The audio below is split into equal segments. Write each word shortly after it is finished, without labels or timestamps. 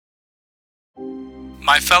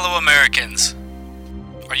My fellow Americans,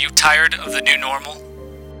 are you tired of the new normal?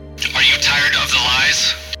 Are you tired of the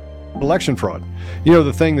lies? Election fraud. You know,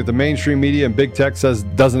 the thing that the mainstream media and big tech says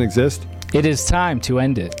doesn't exist? It is time to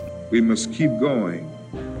end it. We must keep going.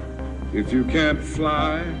 If you can't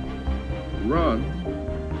fly, run.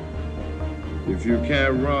 If you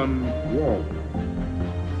can't run, walk.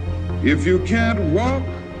 If you can't walk,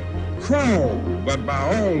 crawl. But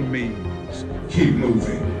by all means, keep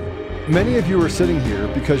moving. Many of you are sitting here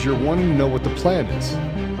because you're wanting to know what the plan is.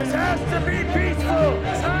 This has to be peaceful.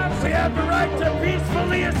 We have the right to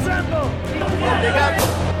peacefully assemble.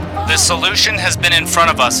 The solution has been in front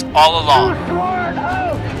of us all along.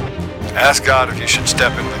 Ask God if you should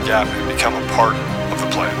step into the gap and become a part of the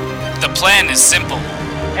plan. The plan is simple.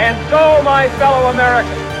 And so, my fellow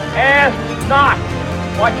Americans, ask not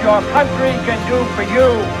what your country can do for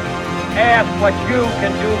you. Ask what you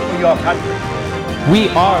can do for your country. We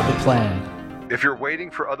are the plan. If you're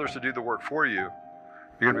waiting for others to do the work for you,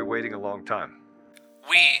 you're going to be waiting a long time.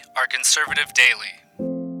 We are Conservative Daily.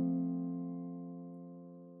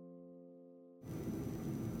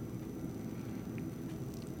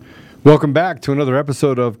 Welcome back to another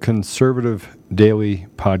episode of Conservative Daily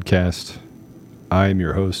Podcast. I am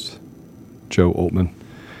your host, Joe Oltman.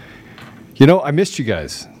 You know, I missed you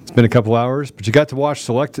guys. It's been a couple hours, but you got to watch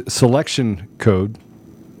Selection Code,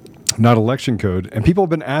 not Election Code, and people have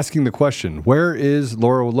been asking the question, where is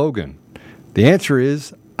Laura Logan? The answer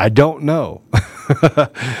is, I don't know.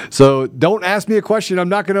 So don't ask me a question I'm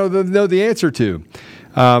not going to know the answer to.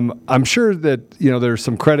 I'm sure that, there's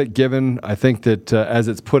some credit given. I think that as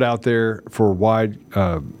it's put out there for wide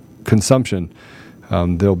consumption,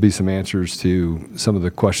 there'll be some answers to some of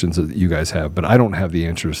the questions that you guys have, but I don't have the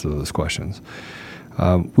answers to those questions.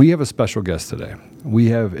 We have a special guest today. We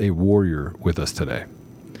have a warrior with us today.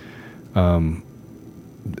 I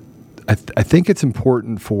think it's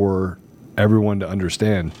important for everyone to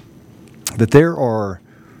understand that there are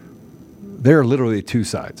literally two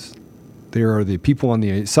sides. There are the people on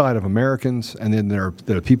the side of Americans, and then there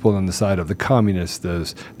are people on the side of the communists,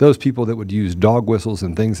 those people that would use dog whistles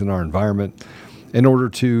and things in our environment in order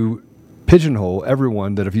to pigeonhole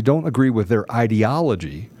everyone, that if you don't agree with their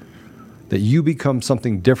ideology, that you become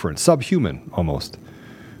something different, subhuman almost.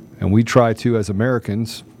 And we try to, as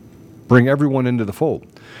Americans, bring everyone into the fold.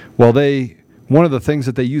 Well, one of the things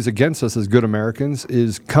that they use against us as good Americans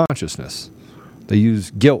is consciousness. They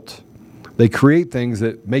use guilt. They create things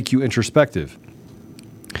that make you introspective.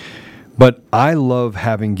 But I love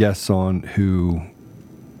having guests on who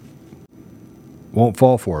won't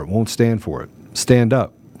fall for it, won't stand for it, stand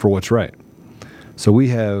up for what's right. So we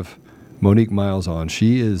have Monique Miles on.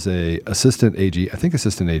 She is a assistant AG.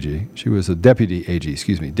 She was a deputy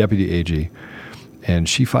AG. And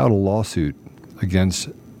she filed a lawsuit against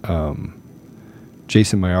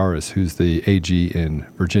Jason Miyares, who's the AG in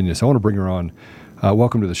Virginia. So I want to bring her on.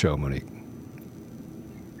 Welcome to the show, Monique.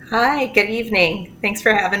 Hi, good evening. Thanks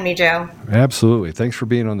for having me, Joe. Absolutely. Thanks for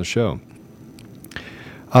being on the show.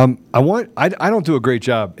 I don't do a great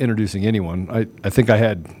job introducing anyone. I think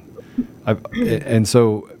and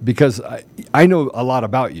so because I know a lot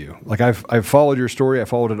about you. Like I've followed your story. I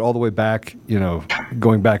followed it all the way back,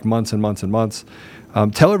 going back months and months and months.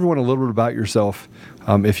 Tell everyone a little bit about yourself,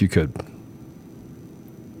 if you could.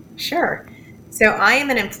 Sure. So I am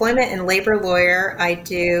an employment and labor lawyer. I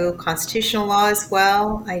do constitutional law as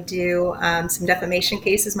well. I do some defamation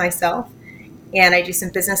cases myself, and I do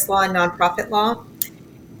some business law and nonprofit law.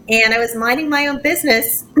 And I was minding my own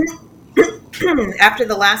business after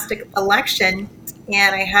the last election,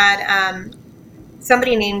 and I had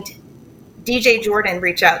somebody named DJ Jordan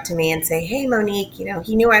reach out to me and say, hey, Monique,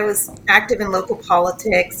 he knew I was active in local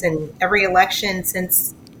politics, and every election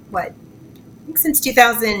since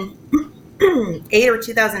 2008 or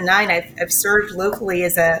 2009, I've served locally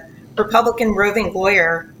as a Republican roving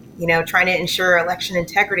lawyer, trying to ensure election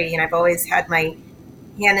integrity. And I've always had my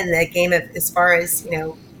hand in the game as far as,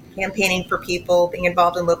 campaigning for people, being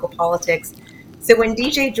involved in local politics. So when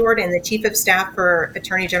DJ Jordan, the chief of staff for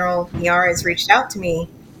Attorney General Miyares, reached out to me,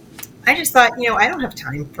 I just thought, I don't have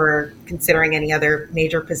time for considering any other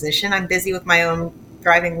major position. I'm busy with my own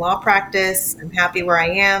thriving law practice. I'm happy where I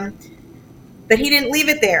am. But he didn't leave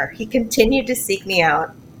it there. He continued to seek me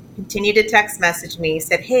out, continued to text message me,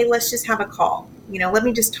 said, hey, let's just have a call. Let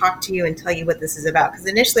me just talk to you and tell you what this is about. Because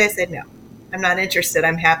initially I said, no, I'm not interested.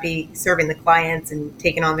 I'm happy serving the clients and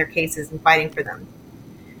taking on their cases and fighting for them.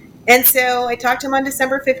 And so I talked to him on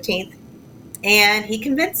December 15th, and he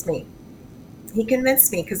convinced me.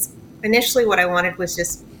 Because initially what I wanted was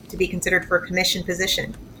just to be considered for a commission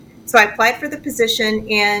position. So I applied for the position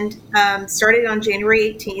and started on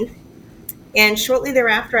January 18th. And shortly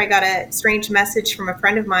thereafter, I got a strange message from a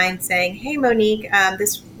friend of mine saying, "Hey, Monique,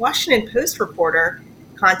 this Washington Post reporter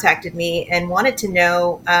contacted me and wanted to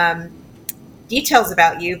know details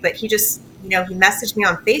about you, but he just, he messaged me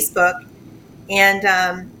on Facebook."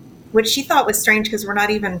 And what she thought was strange, because we're not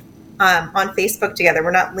even on Facebook together.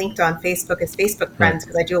 We're not linked on Facebook as Facebook friends,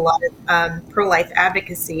 because I do a lot of pro-life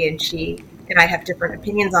advocacy, and she and I have different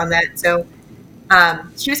opinions on that. So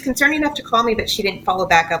she was concerned enough to call me, but she didn't follow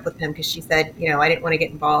back up with him, because she said, I didn't want to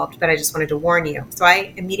get involved, but I just wanted to warn you. So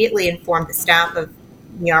I immediately informed the staff of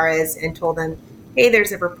Miyares and told them, "Hey,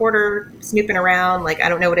 there's a reporter snooping around. Like, I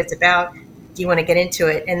don't know what it's about. Do you want to get into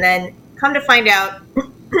it?" And then come to find out,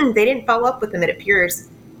 they didn't follow up with him, it appears.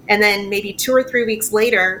 And then maybe 2 or 3 weeks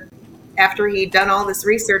later, after he'd done all this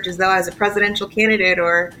research as though as a presidential candidate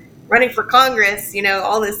or running for Congress,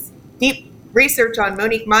 all this deep research on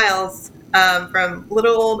Monique Miles from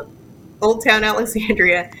little old town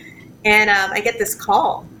Alexandria. And I get this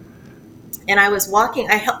call. And I was walking,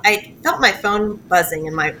 I felt my phone buzzing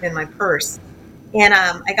in my purse. And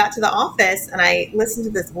I got to the office and I listened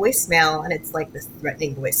to this voicemail, and it's like this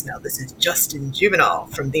threatening voicemail. "This is Justin Juvenile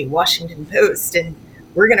from the Washington Post, and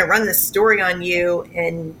we're going to run this story on you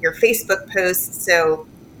and your Facebook post. So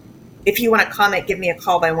if you want to comment, give me a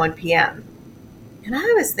call by 1 p.m. And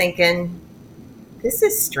I was thinking, this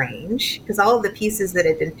is strange, because all of the pieces that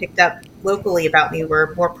had been picked up locally about me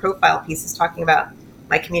were more profile pieces talking about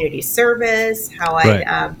my community service, how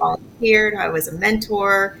I volunteered, how I was a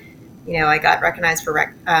mentor. I got recognized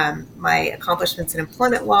for my accomplishments in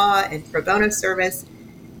employment law and pro bono service.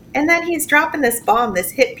 And then he's dropping this bomb,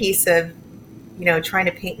 this hit piece of, trying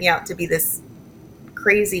to paint me out to be this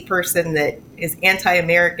crazy person that is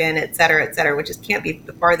anti-American, et cetera, which just can't be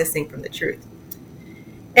the farthest thing from the truth.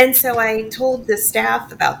 And so I told the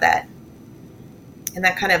staff about that. And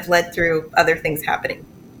that kind of led through other things happening.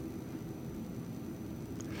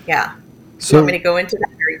 Yeah. So, you want me to go into that?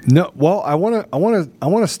 No. Well, I want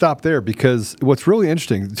to stop there, because what's really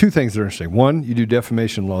interesting, 2 things that are interesting. One, you do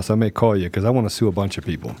defamation law, so I may call you because I want to sue a bunch of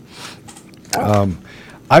people. Oh.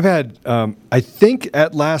 I've had, I think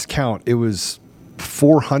at last count, it was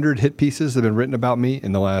 400 hit pieces that have been written about me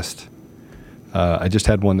in the last. I just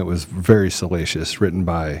had one that was very salacious, written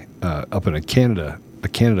by up in a Canada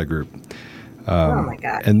group. Oh my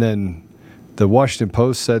God! And then the Washington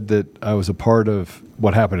Post said that I was a part of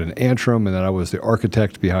what happened in Antrim, and that I was the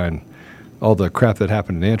architect behind all the crap that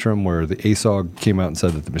happened in Antrim, where the ASOG came out and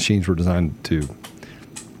said that the machines were designed to.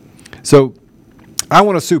 So I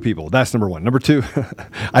want to sue people. That's number one. Number 2,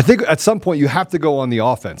 I think at some point you have to go on the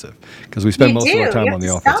offensive, because we spend most of our time on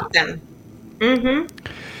the offensive. Stop them.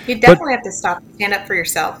 Mm-hmm. You definitely have to stop, stand up for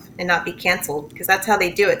yourself, and not be canceled, because that's how they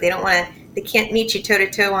do it. They don't want to. They can't meet you toe to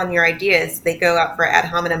toe on your ideas. They go out for ad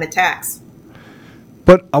hominem attacks.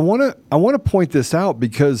 But I want to point this out,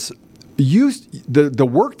 because the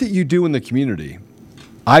work that you do in the community.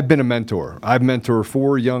 I've been a mentor. I've mentored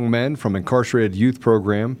 4 young men from incarcerated youth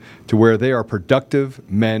program to where they are productive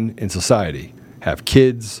men in society, have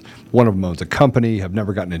kids. One of them owns a company, have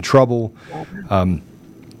never gotten in trouble.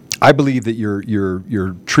 I believe that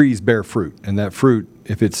your trees bear fruit, and that fruit,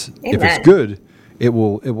 if it's good, it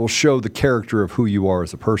will show the character of who you are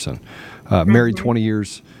as a person. Married 20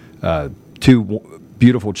 years, 2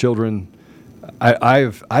 beautiful children.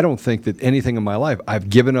 I don't think that anything in my life I've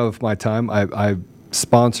given of my time. I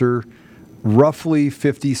sponsor roughly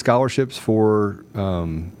 50 scholarships for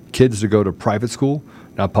kids to go to private school,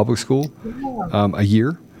 not public school, a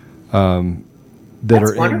year. That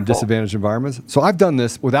That's are wonderful. In disadvantaged environments. So I've done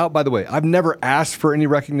this without, by the way, I've never asked for any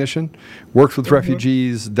recognition, worked with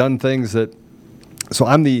refugees, done things that, so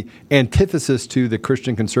I'm the antithesis to the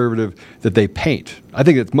Christian conservative that they paint. I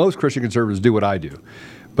think that most Christian conservatives do what I do,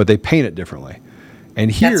 but they paint it differently.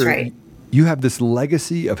 And here, you have this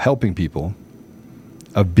legacy of helping people,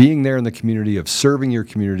 of being there in the community, of serving your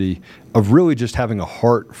community, of really just having a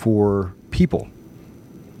heart for people.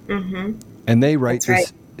 Mm-hmm. And they write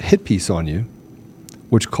this hit piece on you,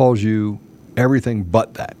 which calls you everything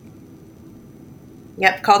but that.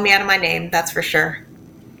 Yep, called me out of my name, that's for sure.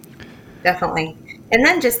 Definitely. And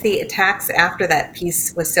then just the attacks after that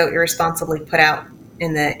piece was so irresponsibly put out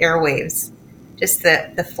in the airwaves. Just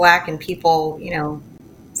the flack and people,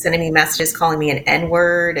 sending me messages calling me an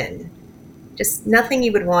N-word, and just nothing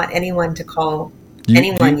you would want anyone to call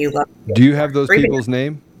anyone you love. Do you have those people's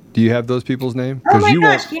name? Do you have those people's name? Oh my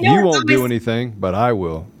gosh, you won't do anything, but I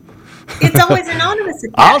will. It's always anonymous.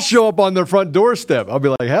 I'll show up on their front doorstep. I'll be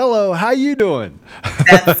like, "Hello, how you doing?"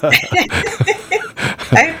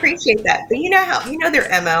 I appreciate that, but you know their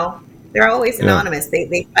MO. They're always anonymous.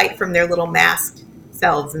 They fight from their little masked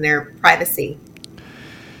selves and their privacy.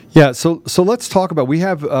 Yeah, so let's talk about. We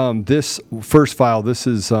have this first file. This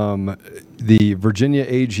is the Virginia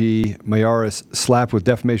AG Miyares slapped with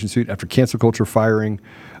defamation suit after cancel culture firing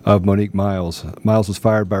of Monique Miles. Miles was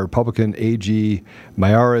fired by Republican AG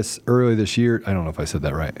Miyares earlier this year. I don't know if I said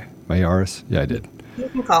that right. Miyares? Yeah, I did. You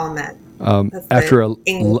can call him that. That's After the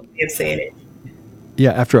English way of saying it.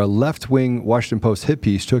 Yeah, after a left-wing Washington Post hit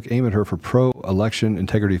piece took aim at her for pro-election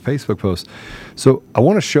integrity Facebook posts. So I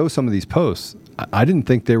want to show some of these posts. I didn't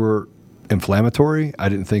think they were inflammatory. I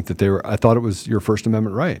didn't think that they were. I thought it was your First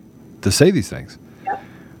Amendment right to say these things. Yep.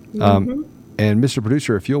 And Mr.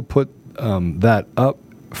 Producer, if you'll put that up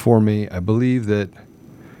for me, I believe that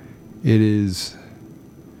it is.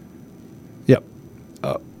 Yep.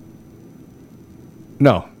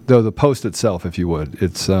 No, though the post itself, if you would,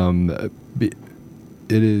 it's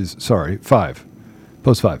it is 5.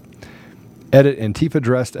 Post 5. Edit: Antifa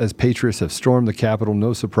dressed as patriots have stormed the Capitol.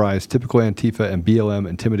 No surprise. Typical Antifa and BLM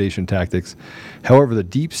intimidation tactics. However, the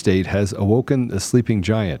deep state has awoken the sleeping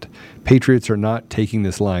giant. Patriots are not taking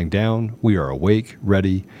this lying down. We are awake,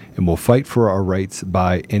 ready, and will fight for our rights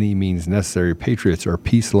by any means necessary. Patriots are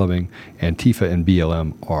peace-loving. Antifa and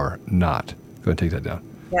BLM are not. Go ahead and take that down.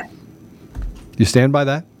 Yeah. You stand by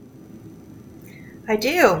that? I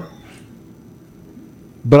do.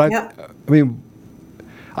 But Yep. I mean,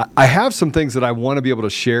 I have some things that I want to be able to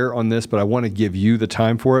share on this, but I want to give you the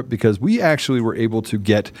time for it because we actually were able to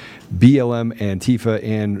get BLM, Antifa,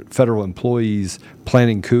 and federal employees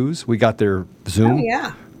planning coups. We got their Zoom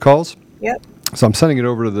calls. Yep. So I'm sending it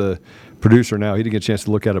over to the producer now. He didn't get a chance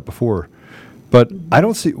to look at it before. But I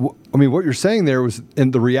don't see, I mean, what you're saying there was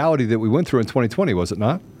in the reality that we went through in 2020, was it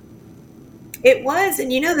not? It was.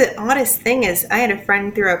 And you know, the oddest thing is I had a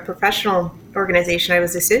friend through a professional organization I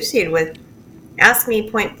was associated with ask me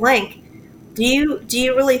point blank, do you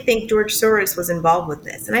really think George Soros was involved with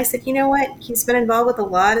this? And I said, you know what? He's been involved with a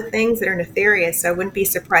lot of things that are nefarious, so I wouldn't be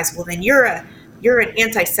surprised. Well, then you're an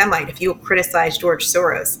anti-Semite if you criticize George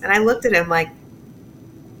Soros. And I looked at him like,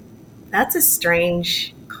 that's a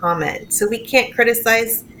strange comment. So we can't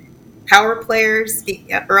criticize power players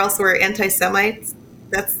or else we're anti-Semites?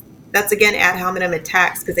 That's again ad hominem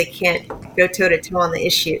attacks because they can't go toe-to-toe on the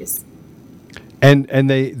issues. And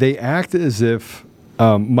they act as if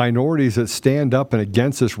minorities that stand up and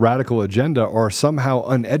against this radical agenda are somehow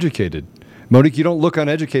uneducated. Monique, you don't look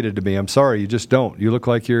uneducated to me. I'm sorry, you just don't. You look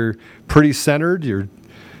like you're pretty centered. You're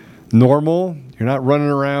normal. You're not running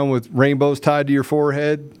around with rainbows tied to your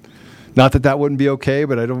forehead. Not that wouldn't be okay,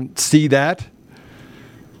 but I don't see that.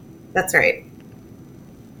 That's right.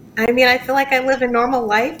 I mean, I feel like I live a normal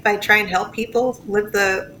life. I try and help people live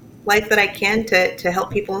the life that I can to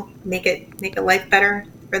help people make a life better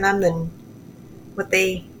for them than what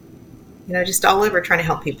they, just all over trying to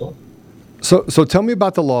help people. So tell me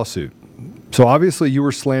about the lawsuit. So obviously you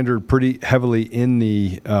were slandered pretty heavily in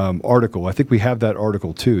the article. I think we have that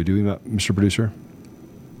article too. Do we, Mr. Producer?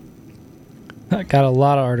 I got a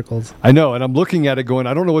lot of articles. I know, and I'm looking at it going,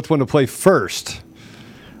 I don't know which one to play first.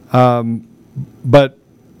 But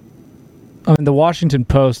I mean, the Washington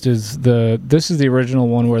Post is this is the original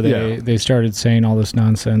one where they started saying all this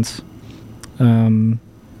nonsense. All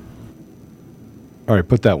right,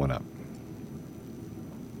 put that one up.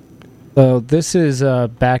 So this is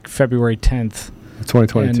back February 10th.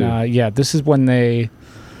 2022. And this is when they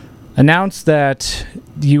announced that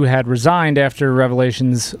you had resigned after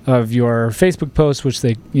revelations of your Facebook posts, which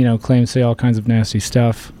they claim say all kinds of nasty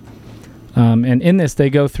stuff. And in this, they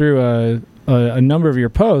go through a number of your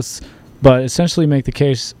posts, but essentially make the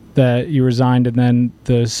case that you resigned, and then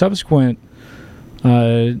the subsequent,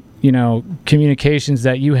 communications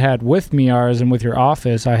that you had with Miyares and with your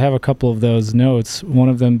office. I have a couple of those notes. One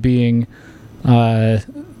of them being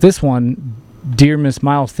this one: "Dear Ms.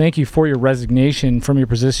 Miles, thank you for your resignation from your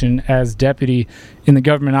position as deputy in the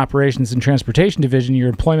Government Operations and Transportation Division. Your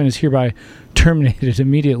employment is hereby terminated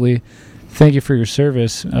immediately. Thank you for your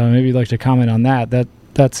service." Maybe you'd like to comment on that.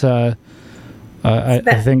 That's I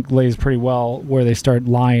think lays pretty well where they start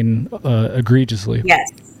lying egregiously.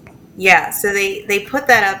 Yes. Yeah. So they put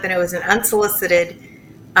that up, and it was an unsolicited.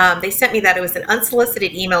 They sent me that. It was an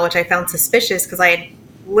unsolicited email, which I found suspicious because I had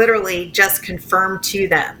literally just confirmed to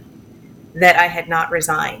them that I had not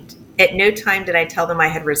resigned. At no time did I tell them I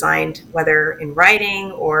had resigned, whether in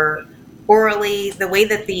writing or orally. The way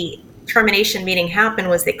that the termination meeting happened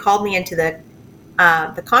was they called me into the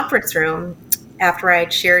conference room after I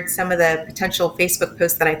had shared some of the potential Facebook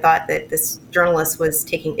posts that I thought that this journalist was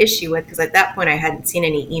taking issue with, because at that point I hadn't seen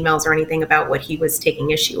any emails or anything about what he was taking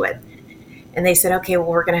issue with. And they said, okay, well,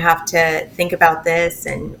 we're going to have to think about this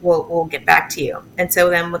and we'll get back to you. And so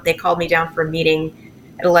then they called me down for a meeting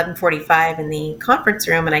at 11:45 in the conference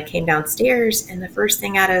room, and I came downstairs, and the first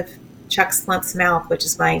thing out of Chuck Slump's mouth, which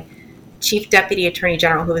is my Chief Deputy Attorney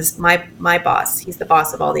General, who is my boss. He's the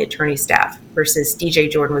boss of all the attorney staff, versus DJ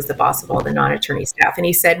Jordan was the boss of all the non-attorney staff. And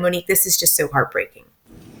he said, "Monique, this is just so heartbreaking.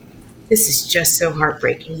 This is just so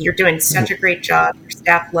heartbreaking. You're doing such a great job. Your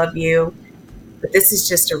staff love you. But this is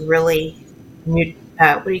just a really,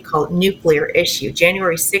 nuclear issue.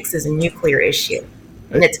 January 6th is a nuclear issue.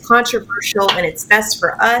 And it's controversial, and it's best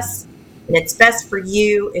for us, and it's best for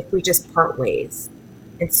you if we just part ways.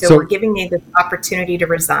 And so we're giving you the opportunity to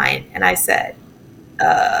resign." And I said,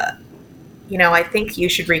 I think you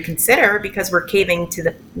should reconsider, because we're caving to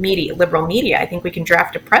the media, liberal media. I think we can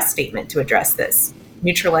draft a press statement to address this,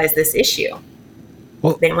 neutralize this issue.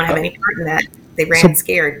 Well, they didn't want to have any part in that. They ran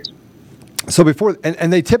scared. So before,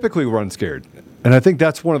 and they typically run scared. And I think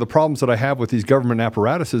that's one of the problems that I have with these government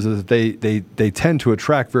apparatuses, is that they tend to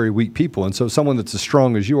attract very weak people. And so someone that's as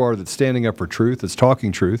strong as you are, that's standing up for truth, that's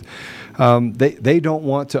talking truth, they don't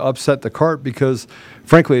want to upset the cart, because,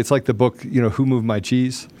 frankly, it's like the book, Who Moved My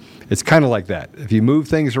Cheese? It's kind of like that. If you move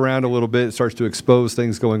things around a little bit, it starts to expose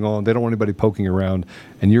things going on. They don't want anybody poking around,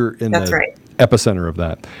 and you're in the epicenter of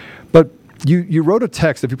that. But you wrote a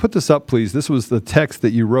text. If you put this up, please. This was the text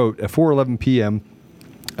that you wrote at 4:11 p.m.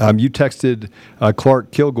 You texted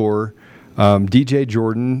Clark Kilgore, DJ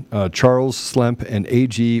Jordan, Charles Slemp, and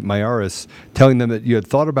AG Miyares, telling them that you had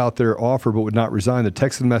thought about their offer but would not resign. The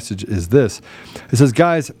text message is this. It says,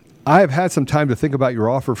 "Guys, I have had some time to think about your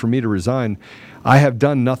offer for me to resign. I have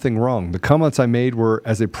done nothing wrong. The comments I made were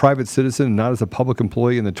as a private citizen and not as a public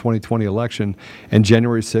employee in the 2020 election, and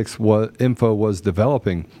January 6th info was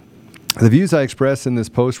developing. The views I expressed in this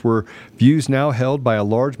post were views now held by a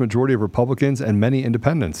large majority of Republicans and many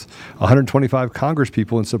independents. 125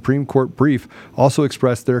 Congresspeople in Supreme Court brief also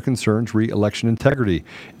expressed their concerns re election integrity.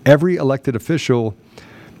 Every elected official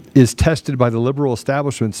is tested by the liberal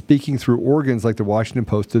establishment, speaking through organs like the Washington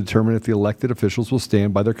Post, to determine if the elected officials will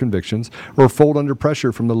stand by their convictions or fold under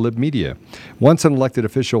pressure from the lib media. Once an elected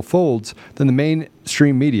official folds, then the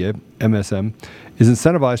mainstream media, MSM, is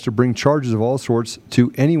incentivized to bring charges of all sorts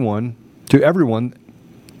to everyone,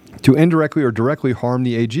 to indirectly or directly harm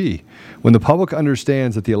the AG. When the public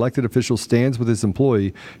understands that the elected official stands with his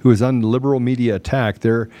employee who is under liberal media attack,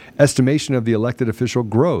 their estimation of the elected official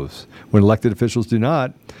grows. When elected officials do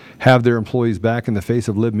not have their employees back in the face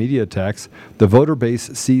of lib media attacks, the voter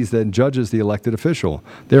base sees and judges the elected official.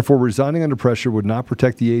 Therefore, resigning under pressure would not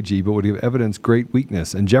protect the AG, but would give evidence great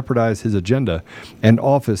weakness and jeopardize his agenda and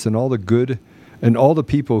office and all the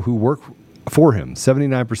people who work for him.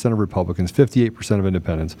 79% of Republicans, 58% of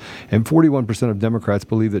independents, and 41% of Democrats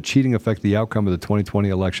believe that cheating affected the outcome of the 2020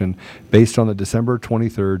 election based on the December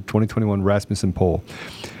 23rd, 2021 Rasmussen poll.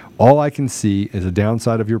 All I can see is a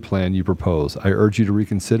downside of your plan you propose. I urge you to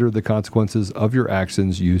reconsider the consequences of your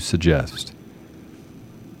actions you suggest."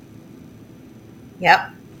 Yep.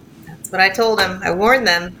 That's what I told them. I warned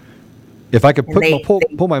them. If I could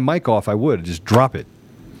pull my mic off, I would. Just drop it.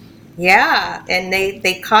 Yeah, and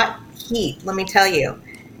they caught heat, let me tell you.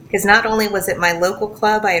 Because not only was it my local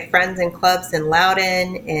club, I had friends in clubs in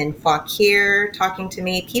Loudoun and Fauquier talking to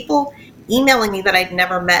me, people emailing me that I'd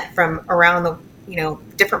never met from around the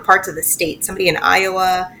different parts of the state. Somebody in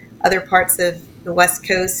Iowa, other parts of the West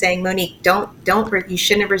Coast saying, "Monique, you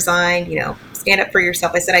shouldn't have resigned, stand up for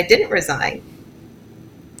yourself." I said, I didn't resign.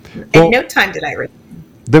 At no time did I resign.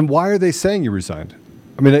 Then why are they saying you resigned?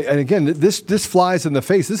 I mean, and again, this flies in the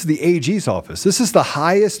face. This is the AG's office. This is the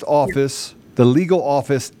highest office, the legal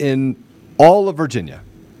office in all of Virginia,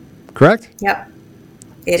 correct? Yep.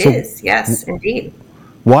 It is, yes, indeed.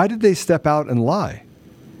 Why did they step out and lie?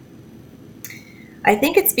 I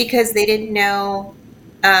think it's because they didn't know.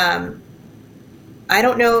 I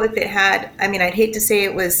don't know if it had, I'd hate to say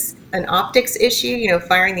it was an optics issue,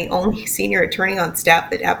 firing the only senior attorney on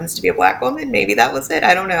staff that happens to be a black woman. Maybe that was it.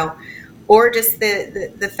 I don't know. Or just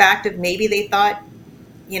the fact of maybe they thought,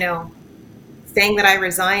 saying that I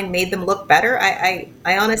resigned made them look better. I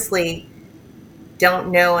honestly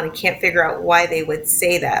don't know, and I can't figure out why they would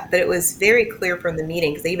say that. But it was very clear from the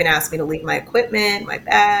meeting, because they even asked me to leave my equipment, my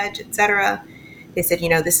badge, etc. They said,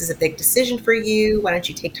 this is a big decision for you. Why don't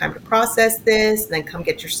you take time to process this and then come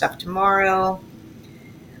get your stuff tomorrow?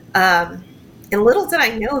 And little did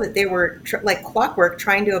I know that they were like clockwork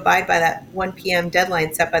trying to abide by that 1 p.m.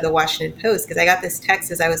 deadline set by the Washington Post, because I got this text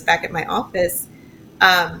as I was back at my office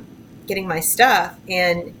getting my stuff,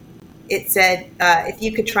 and it said, if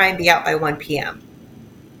you could try and be out by 1 p.m.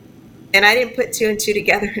 And I didn't put two and two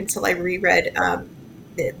together until I reread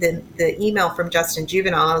the email from Justin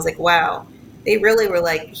Juvenile. I was like, wow, they really were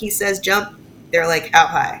like, he says jump, they're like, how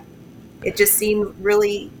high? It just seemed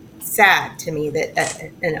really sad to me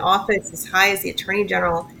that an office as high as the Attorney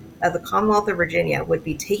General of the Commonwealth of Virginia would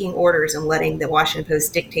be taking orders and letting the Washington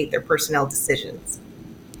Post dictate their personnel decisions.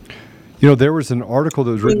 You know, there was an article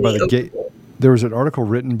that was written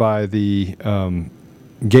by the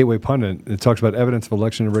Gateway Pundit. It talks about evidence of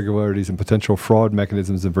election irregularities and potential fraud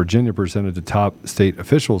mechanisms in Virginia presented to top state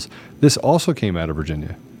officials. This also came out of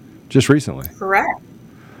Virginia just recently. Correct.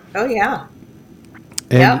 Oh, yeah.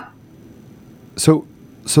 And yeah. So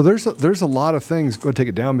there's a lot of things. Go ahead, take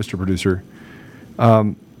it down, Mr. Producer.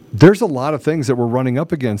 There's a lot of things that we're running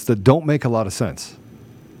up against that don't make a lot of sense.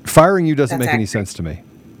 Firing you doesn't make any sense to me.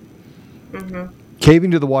 Mm-hmm.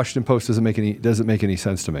 Caving to the Washington Post doesn't make any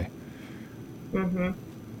sense to me. Mm-hmm.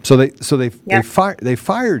 So they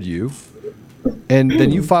fired you, and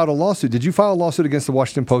then you filed a lawsuit. Did you file a lawsuit against the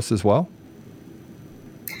Washington Post as well?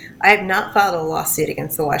 I have not filed a lawsuit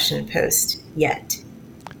against the Washington Post yet.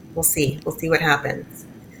 We'll see. We'll see what happens.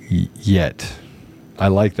 Yet. I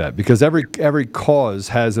like that, because every cause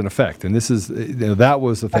has an effect, and this is that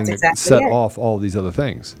was the thing that set off all these other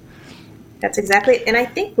things. That's exactly, and I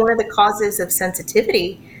think one of the causes of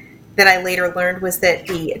sensitivity that I later learned was that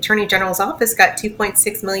the Attorney General's office got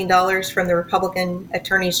 $2.6 million from the Republican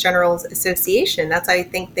Attorneys General's Association. That's why I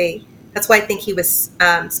think he was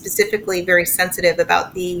specifically very sensitive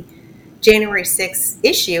about the January 6th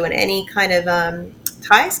issue and any kind of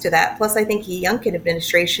ties to that. Plus, I think the Youngkin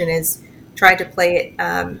administration has tried to play it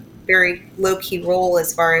very low-key role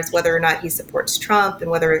as far as whether or not he supports Trump and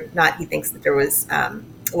whether or not he thinks that there was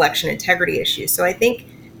election integrity issues. So I think,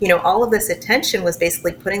 all of this attention was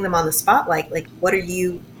basically putting them on the spotlight. Like,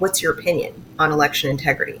 what's your opinion on election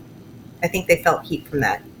integrity? I think they felt heat from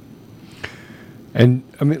that. And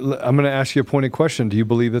I mean, I'm going to ask you a pointed question. Do you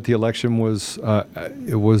believe that the election was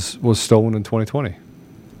stolen in 2020?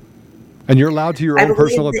 And you're allowed to your own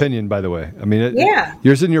personal opinion, by the way. I mean,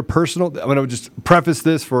 yours in your personal. I'm going to just preface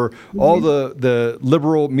this for all the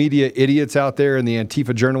liberal media idiots out there and the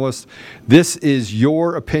Antifa journalists. This is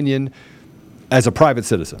your opinion as a private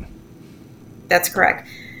citizen. That's correct.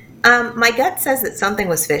 My gut says that something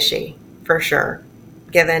was fishy, for sure,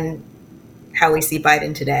 given how we see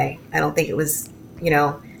Biden today. I don't think it was,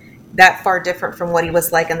 that far different from what he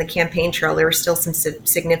was like on the campaign trail. There were still some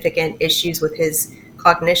significant issues with his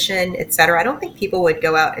cognition, et cetera. I don't think people would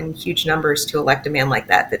go out in huge numbers to elect a man like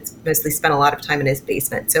that that's mostly spent a lot of time in his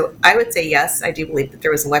basement. So I would say yes, I do believe that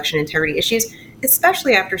there was election integrity issues,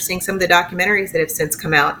 especially after seeing some of the documentaries that have since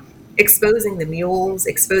come out, exposing the mules,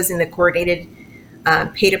 exposing the coordinated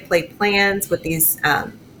pay-to-play plans with these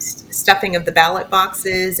stuffing of the ballot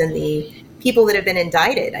boxes and the people that have been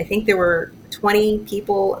indicted. I think there were 20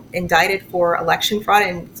 people indicted for election fraud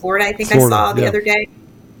in Florida, I think I saw the other day.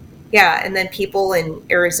 Yeah, and then people in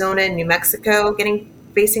Arizona and New Mexico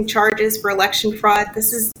facing charges for election fraud.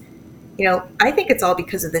 This is, I think it's all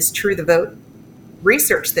because of this True the Vote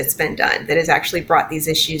research that's been done that has actually brought these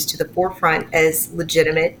issues to the forefront as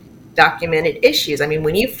legitimate, documented issues. I mean,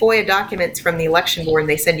 when you FOIA documents from the election board and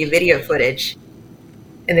they send you video footage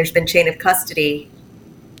and there's been chain of custody,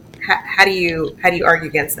 how do you argue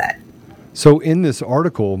against that? So in this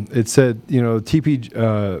article, it said, TGP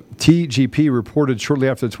reported shortly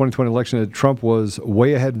after the 2020 election that Trump was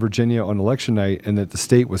way ahead in Virginia on election night and that the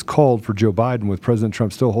state was called for Joe Biden with President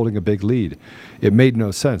Trump still holding a big lead. It made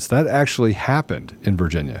no sense. That actually happened in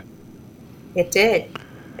Virginia. It did.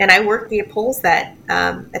 And I worked the polls that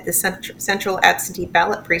at the Central Absentee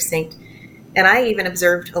Ballot Precinct, and I even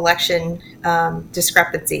observed election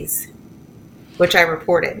discrepancies, which I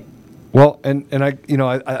reported. Well, and I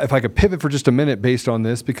if I could pivot for just a minute based on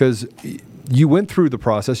this, because you went through the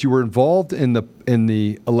process, you were involved in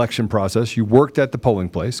the election process, you worked at the polling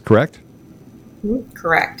place, correct?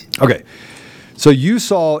 Correct. Okay, so you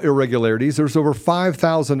saw irregularities. There's over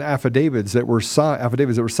 5,000 affidavits that were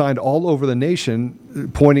signed all over the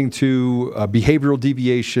nation, pointing to behavioral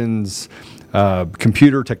deviations,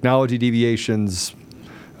 computer technology deviations,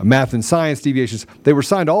 math and science deviations. They were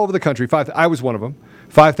signed all over the country. I was one of them.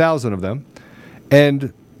 5,000 of them,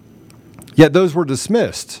 and yet those were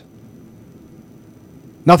dismissed.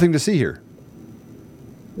 Nothing to see here.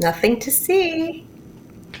 Nothing to see.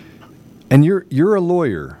 And you're a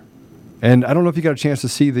lawyer, and I don't know if you got a chance to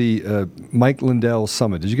see the Mike Lindell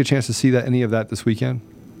Summit. Did you get a chance to see any of that this weekend?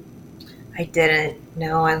 I didn't.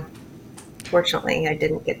 No, fortunately, I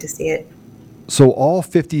didn't get to see it. So all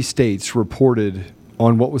 50 states reported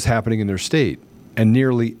on what was happening in their state. And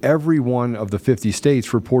nearly every one of the 50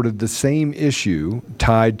 states reported the same issue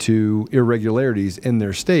tied to irregularities in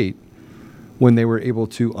their state when they were able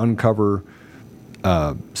to uncover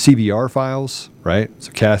CVR files, right?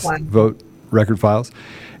 So cast vote record files.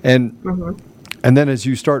 And then as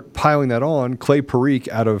you start piling that on, Clay Parikh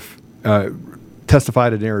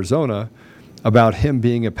testified in Arizona about him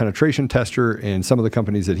being a penetration tester in some of the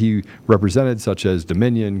companies that he represented, such as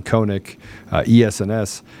Dominion, Koenig,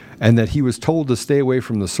 ES&S, and that he was told to stay away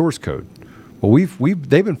from the source code. Well,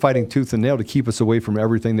 they've been fighting tooth and nail to keep us away from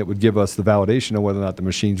everything that would give us the validation of whether or not the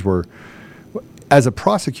machines were. As a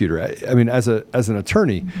prosecutor, I mean, as an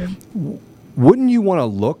attorney, wouldn't you want to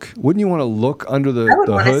look? Wouldn't you want to look under the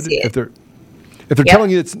hood if they're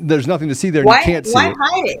telling you there's nothing to see there and you can't see it? Why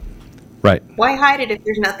hide it? Right. Why hide it if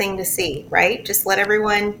there's nothing to see? Right? Just let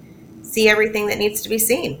everyone see everything that needs to be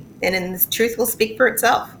seen, and then the truth will speak for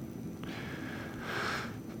itself.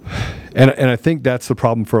 And I think that's the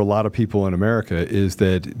problem for a lot of people in America is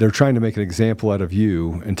that they're trying to make an example out of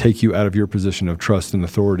you and take you out of your position of trust and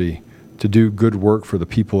authority to do good work for the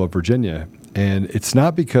people of Virginia. And it's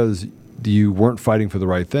not because you weren't fighting for the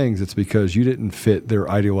right things. It's because you didn't fit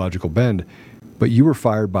their ideological bend. But you were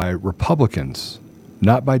fired by Republicans,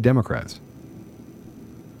 not by Democrats.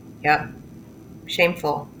 Yeah.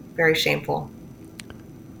 Shameful. Very shameful.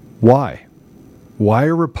 Why? Why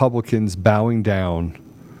are Republicans bowing down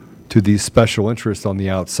to these special interests on the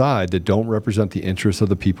outside that don't represent the interests of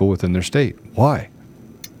the people within their state? Why?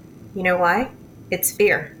 You know why? It's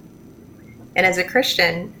fear. And as a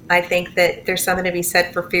Christian, I think that there's something to be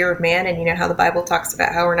said for fear of man. And you know how the Bible talks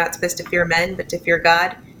about how we're not supposed to fear men, but to fear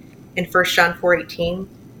God. In 1 John 4:18,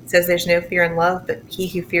 it says there's no fear in love, but he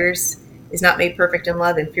who fears is not made perfect in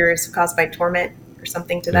love, and fear is caused by torment, or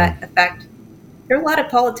something to that effect. There are a lot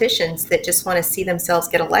of politicians that just want to see themselves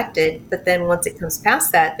get elected, but then once it comes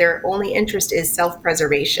past that, their only interest is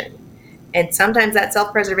self-preservation. And sometimes that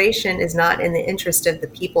self-preservation is not in the interest of the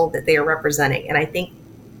people that they are representing. And I think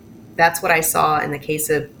that's what I saw in the case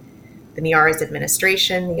of the Miyares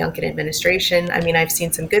administration, the Youngkin administration. I mean, I've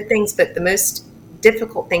seen some good things, but the most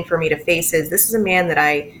difficult thing for me to face is this is a man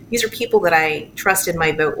these are people that I trusted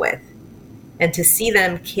my vote with. And to see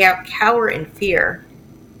them cower in fear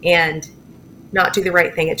and not do the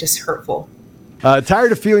right thing, it's just hurtful.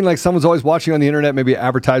 Tired of feeling like someone's always watching on the internet, maybe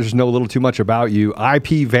advertisers know a little too much about you,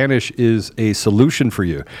 IPVanish is a solution for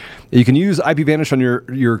you. You can use IPVanish on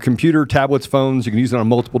your computer, tablets, phones. You can use it on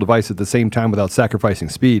multiple devices at the same time without sacrificing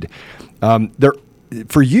speed.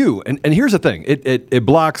 For you, and here's the thing, it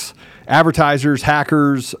blocks advertisers,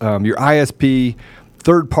 hackers, your ISP,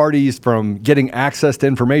 third parties from getting access to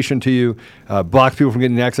information to you, blocks people from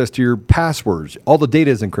getting access to your passwords. All the data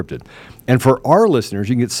is encrypted. And for our listeners,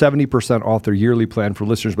 you can get 70% off their yearly plan for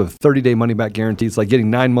listeners with a 30-day money-back guarantee. It's like getting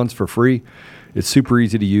 9 months for free. It's super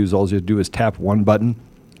easy to use. All you have to do is tap one button.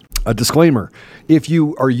 A disclaimer, if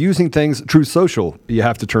you are using things, Truth Social, you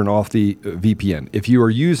have to turn off the VPN. If you are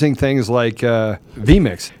using things like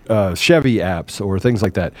vMix, Chevy apps, or things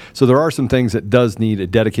like that. So there are some things that does need a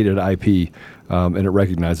dedicated IP, and it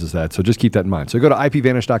recognizes that. So just keep that in mind. So go to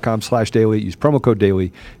ipvanish.com/daily, use promo code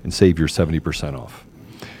daily, and save your 70% off.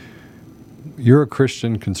 You're a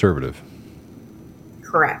Christian conservative.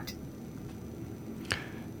 Correct.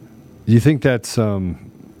 You think that's a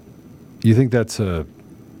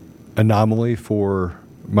anomaly for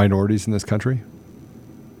minorities in this country?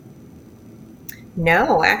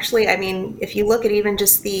 No, actually, I mean, if you look at even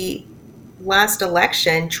just the last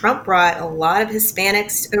election, Trump brought a lot of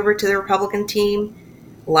Hispanics over to the Republican team,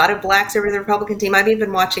 a lot of blacks over to the Republican team. I've even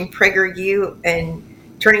been watching PragerU and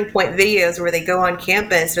Turning Point videos where they go on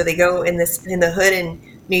campus or they go in the hood in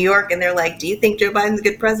New York and they're like, do you think Joe Biden's a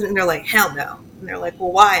good president? And they're like, hell no. And they're like,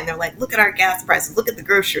 well, why? And they're like, look at our gas prices. Look at the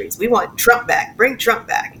groceries. We want Trump back. Bring Trump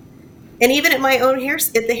back. And even at my own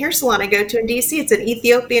at the hair salon I go to in D.C., it's an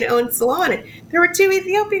Ethiopian-owned salon. And there were 2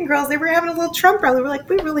 Ethiopian girls. They were having a little Trump rally. They were like,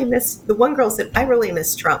 we really miss, the one girl said, I really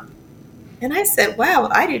miss Trump. And I said, wow,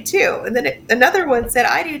 I do too. And then another one said,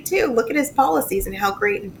 I do too. Look at his policies and how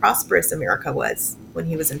great and prosperous America was when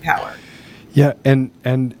he was in power. Yeah, and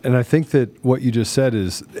I think that what you just said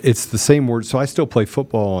is it's the same word. So I still play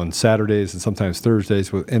football on Saturdays and sometimes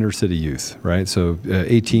Thursdays with inner city youth, right? So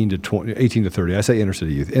 18 to 30. I say inner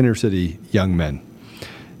city youth, inner city young men.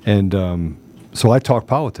 And so I talk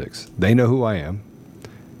politics. They know who I am.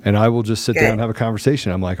 And I will just sit down and have a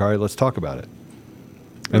conversation. I'm like, all right, let's talk about it.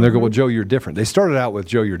 And they go, well, Joe, you're different. They started out with,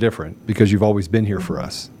 Joe, you're different because you've always been here for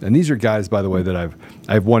us. And these are guys, by the way, that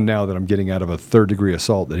I have one now that I'm getting out of a 3rd-degree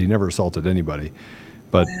assault that he never assaulted anybody.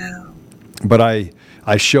 But I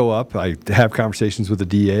show up. I have conversations with the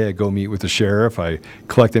DA. I go meet with the sheriff. I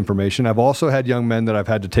collect information. I've also had young men that I've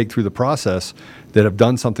had to take through the process that have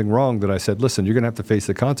done something wrong that I said, listen, you're going to have to face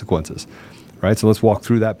the consequences. Right? So let's walk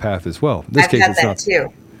through that path as well. In this case, had it's that not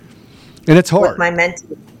too. And it's hard. With my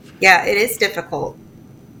mentee. Yeah, it is difficult.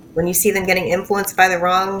 when you see them getting influenced by the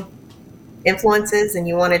wrong influences and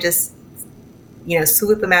you want to just,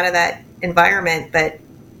 swoop them out of that environment, but,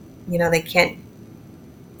 they can't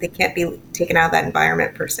be taken out of that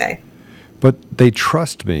environment per se. But they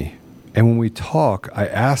trust me. And when we talk, I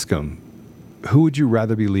ask them, who would you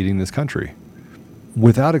rather be leading this country?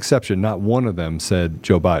 Without exception, not one of them said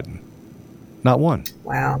Joe Biden. Not one.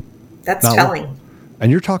 Wow. That's Not telling. One.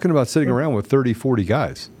 And you're talking about sitting around with 30, 40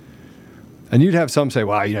 guys. And you'd have some say,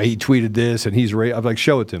 well, he tweeted this and he's I'm like,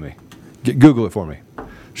 show it to me. Google it for me.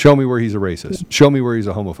 Show me where he's a racist. Show me where he's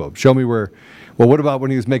a homophobe. Show me where, what about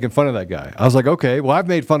when he was making fun of that guy? I was like, okay, well, I've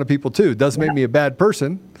made fun of people too. It doesn't make me a bad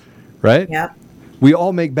person, right? Yeah. We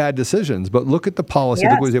all make bad decisions, but look at the policy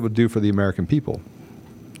that he was able to do for the American people.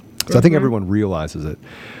 So I think everyone realizes it.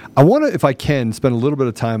 I want to, if I can, spend a little bit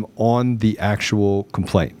of time on the actual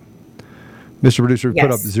complaint. Mr. Producer,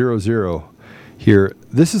 put up 00 here.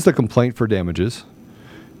 This is the complaint for damages,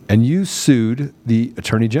 and you sued the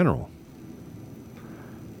Attorney General.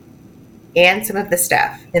 And some of the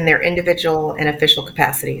staff in their individual and official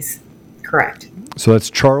capacities. Correct. So that's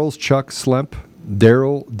Charles Chuck Slemp,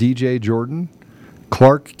 Daryl DJ Jordan,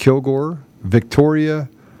 Clark Kilgore, Victoria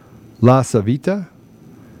La Savita,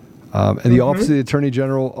 and the Office of the Attorney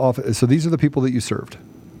General office. So these are the people that you served.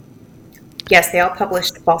 Yes, they all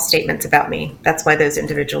published false statements about me. That's why those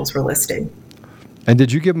individuals were listed. And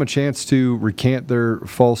did you give them a chance to recant their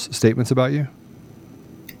false statements about you?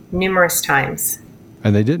 Numerous times.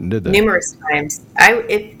 And they didn't, did they? Numerous times.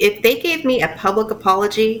 If they gave me a public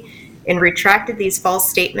apology and retracted these false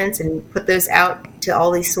statements and put those out to all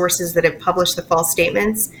these sources that have published the false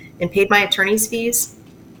statements and paid my attorney's fees,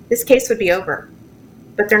 this case would be over.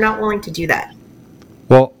 But they're not willing to do that.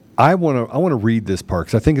 Well, I want to read this part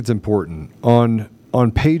because I think it's important.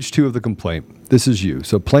 On page 2 of the complaint, this is you.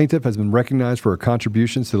 So plaintiff has been recognized for her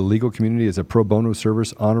contributions to the legal community as a pro bono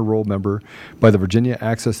service honor roll member by the Virginia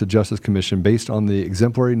Access to Justice Commission based on the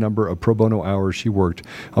exemplary number of pro bono hours she worked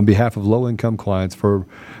on behalf of low-income clients for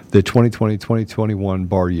the 2020-2021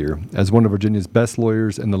 bar year. As one of Virginia's best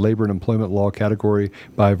lawyers in the labor and employment law category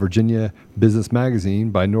by Virginia Business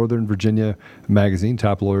Magazine, by Northern Virginia Magazine,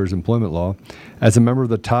 Top Lawyers Employment Law, as a member of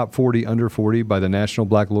the Top 40 Under 40 by the National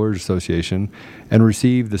Black Lawyers Association, and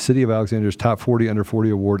received the City of Alexandria's Top 40 Under 40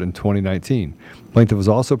 Award in 2019. Plaintiff was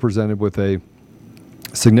also presented with a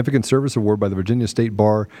Significant Service Award by the Virginia State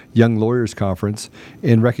Bar Young Lawyers Conference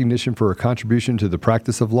in recognition for her contribution to the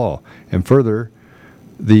practice of law. And further,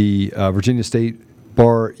 the Virginia State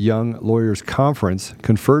Bar Young Lawyers Conference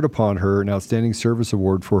conferred upon her an Outstanding Service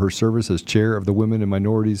Award for her service as chair of the Women and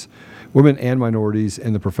Minorities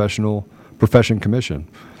in the Profession Commission.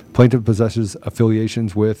 Plaintiff possesses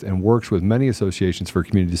affiliations with and works with many associations for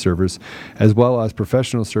community service, as well as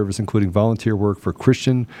professional service, including volunteer work for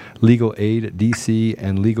Christian Legal Aid, DC,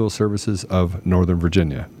 and Legal Services of Northern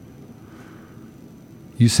Virginia.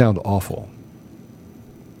 You sound awful.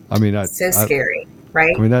 I mean, scary,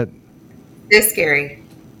 right? I mean, that. So scary.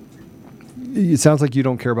 It sounds like you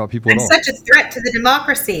don't care about people at all. It's such a threat to the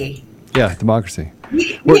democracy. Yeah, democracy.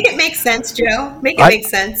 Make it make sense, Joe. Make it make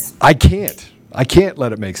sense. I can't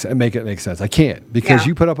let it make it make sense. I can't, because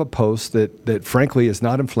you put up a post that frankly is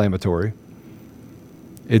not inflammatory.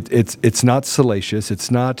 It's not salacious.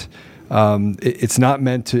 It's not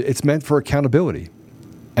meant to. It's meant for accountability.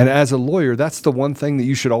 And as a lawyer, that's the one thing that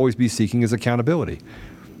you should always be seeking is accountability.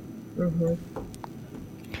 Mm-hmm.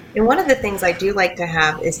 And one of the things I do like to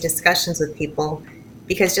have is discussions with people,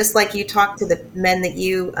 because just like you talk to the men that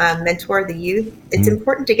you mentor, the youth, it's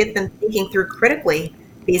important to get them thinking through critically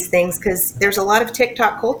these things, because there's a lot of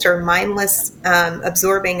TikTok culture, mindless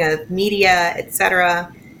absorbing of media,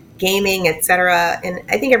 etc., gaming, etc. And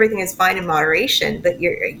I think everything is fine in moderation, but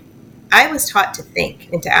I was taught to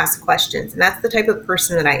think and to ask questions, and that's the type of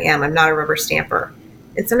person that I am. I'm not a rubber stamper,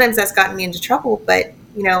 and sometimes that's gotten me into trouble, but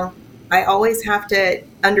I always have to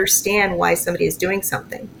understand why somebody is doing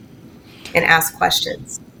something and ask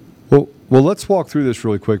questions. Well, let's walk through this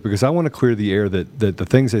really quick, because I want to clear the air that the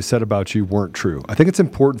things they said about you weren't true. I think it's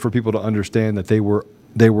important for people to understand that they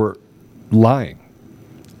were lying.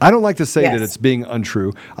 I don't like to say that it's being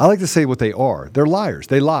untrue. I like to say what they are. They're liars.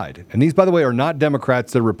 They lied. And these, by the way, are not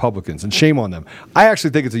Democrats. They're Republicans, and shame on them. I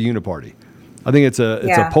actually think it's a uniparty. I think it's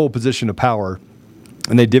a pole position of power,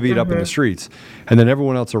 and they divvy it up in the streets. And then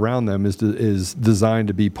everyone else around them is designed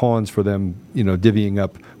to be pawns for them, divvying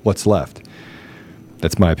up what's left.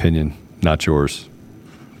 That's my opinion, not yours.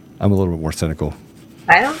 I'm a little bit more cynical.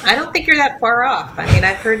 I don't think you're that far off. I mean,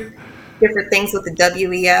 I've heard different things with the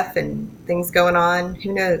WEF and things going on.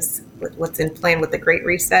 Who knows what's in plan with the Great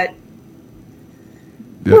Reset?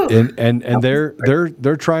 And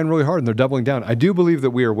they're trying really hard and they're doubling down. I do believe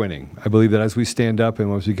that we are winning. I believe that as we stand up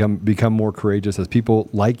and as we become more courageous, as people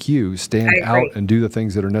like you stand out and do the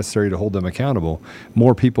things that are necessary to hold them accountable,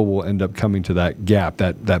 more people will end up coming to that gap,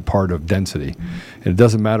 that part of density. And it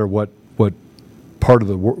doesn't matter what part of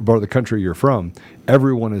the country you're from.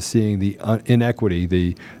 Everyone is seeing the inequity,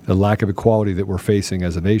 the lack of equality that we're facing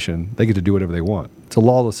as a nation. They get to do whatever they want. It's a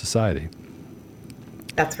lawless society.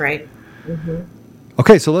 That's right. Mm-hmm.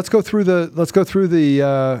 Okay, so let's go through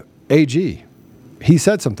the AG. He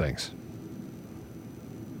said some things.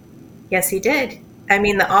 Yes, he did. I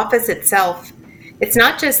mean, the office itself, it's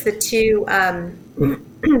not just the two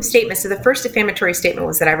statements. So the first defamatory statement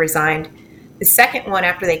was that I resigned. The second one,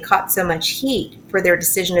 after they caught so much heat for their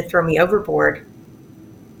decision to throw me overboard,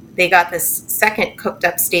 they got this second cooked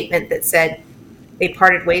up statement that said they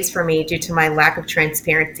parted ways for me due to my lack of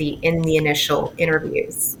transparency in the initial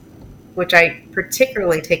interviews, which I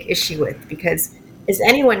particularly take issue with because, as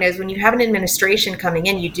anyone knows, when you have an administration coming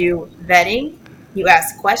in, you do vetting, you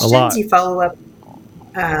ask questions, you follow up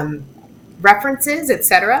references,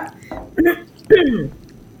 etc.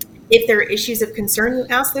 If there are issues of concern, you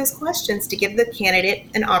ask those questions to give the candidate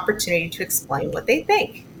an opportunity to explain what they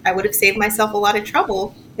think. I would have saved myself a lot of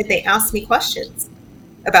trouble if they asked me questions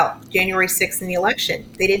about January 6th and the election.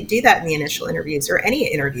 They didn't do that in the initial interviews or any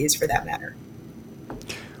interviews for that matter.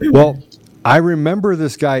 Well, I remember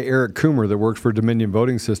this guy, Eric Coomer, that works for Dominion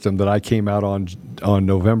Voting System that I came out on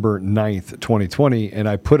November 9th, 2020, and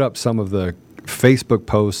I put up some of the Facebook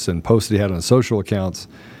posts and posts that he had on social accounts,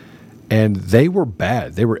 and they were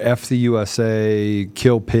bad. They were F the USA,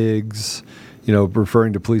 kill pigs,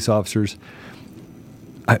 referring to police officers.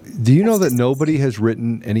 Do you know that nobody has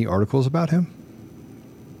written any articles about him?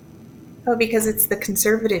 Oh, because it's the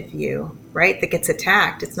conservative view, right, that gets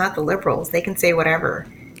attacked. It's not the liberals. They can say whatever.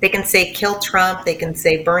 They can say kill Trump. They can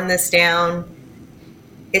say burn this down.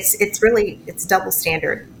 It's really double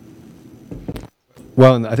standard.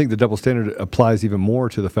 Well, and I think the double standard applies even more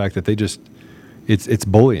to the fact that it's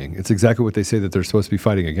bullying. It's exactly what they say that they're supposed to be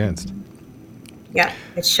fighting against. Yeah,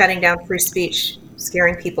 it's shutting down free speech,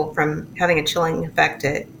 scaring people from having a chilling effect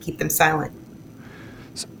to keep them silent.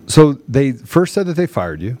 So they first said that they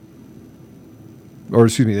fired you. Or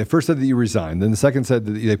excuse me, they first said that you resigned. Then the second said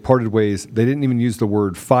that they parted ways. They didn't even use the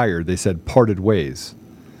word fired. They said parted ways.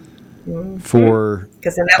 Mm-hmm.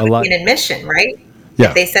 Because then that would be an admission, right? Yeah.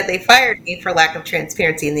 If they said they fired me for lack of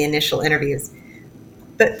transparency in the initial interviews.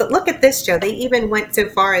 But look at this, Joe. They even went so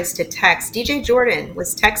far as to text. DJ Jordan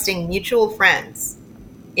was texting mutual friends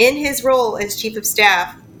in his role as chief of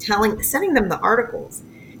staff, sending them the articles,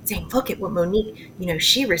 saying, look at what Monique,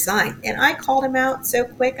 she resigned. And I called him out so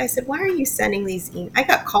quick. I said, why are you sending these I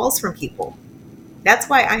got calls from people. That's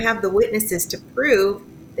why I have the witnesses to prove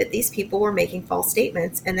that these people were making false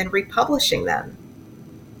statements and then republishing them.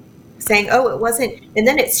 Saying, oh, it wasn't. And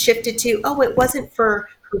then it's shifted to, oh, it wasn't for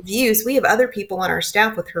her views. We have other people on our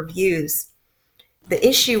staff with her views. The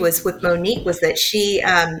issue was with Monique was that she,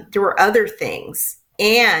 there were other things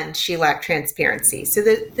and she lacked transparency. So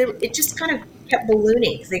it just kind of kept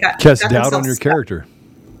ballooning. They got doubt on your character.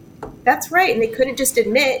 That's right. And they couldn't just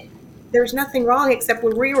admit there was nothing wrong except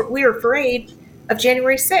we were afraid of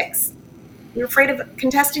January 6th. We were afraid of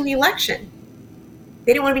contesting the election.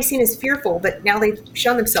 They didn't want to be seen as fearful, but now they've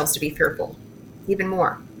shown themselves to be fearful even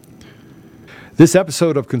more. This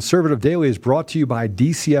episode of Conservative Daily is brought to you by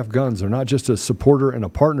DCF Guns. They're not just a supporter and a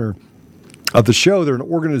partner of the show. They're an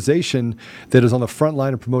organization that is on the front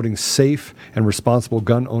line of promoting safe and responsible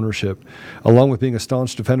gun ownership. Along with being a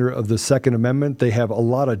staunch defender of the Second Amendment, they have a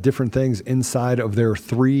lot of different things inside of their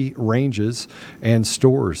 3 ranges and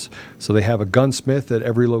stores. So they have a gunsmith at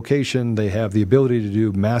every location. They have the ability to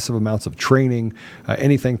do massive amounts of training,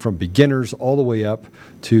 anything from beginners all the way up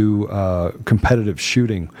to competitive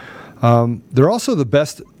shooting. They're also the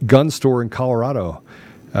best gun store in Colorado.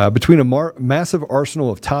 Between a massive arsenal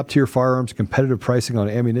of top-tier firearms, competitive pricing on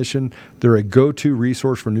ammunition, they're a go-to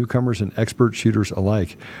resource for newcomers and expert shooters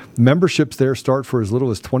alike. Memberships there start for as little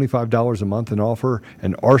as $25 a month and offer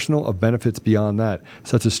an arsenal of benefits beyond that,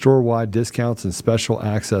 such as store-wide discounts and special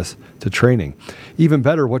access to training. Even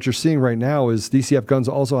better, what you're seeing right now is DCF Guns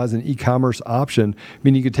also has an e-commerce option,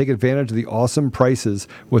 meaning you can take advantage of the awesome prices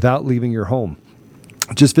without leaving your home.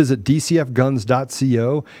 Just visit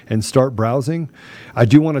dcfguns.co and start browsing. I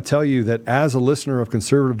do want to tell you that as a listener of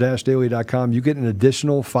conservative-daily.com, you get an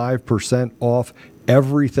additional 5% off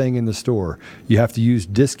everything in the store. You have to use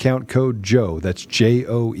discount code Joe. That's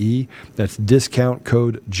JOE. That's discount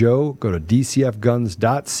code Joe. Go to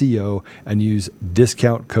dcfguns.co and use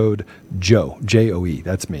discount code Joe. JOE.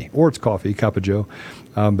 That's me. Or it's coffee, cup of Joe.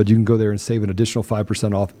 But you can go there and save an additional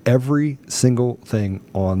 5% off every single thing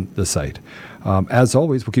on the site. As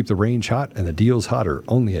always, we'll keep the range hot and the deals hotter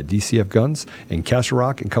only at DCF Guns in Castle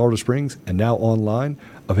Rock and Colorado Springs, and now online,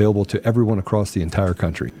 available to everyone across the entire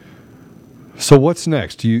country. So what's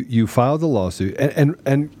next? You filed the lawsuit,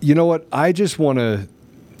 and you know what? I just want to.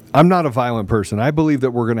 I'm not a violent person. I believe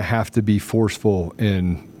that we're going to have to be forceful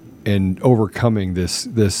in overcoming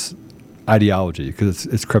this ideology, because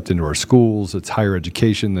it's crept into our schools. It's higher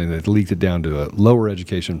education, and they've leaked it down to a lower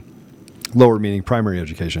education, lower meaning primary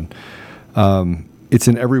education. It's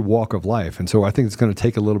in every walk of life, and so I think it's going to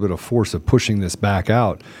take a little bit of force of pushing this back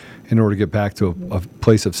out in order to get back to a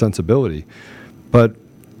place of sensibility. But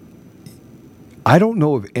I don't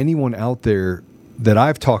know of anyone out there that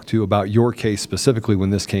I've talked to about your case specifically when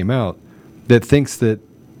this came out that thinks that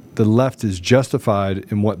the left is justified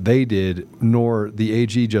in what they did, nor the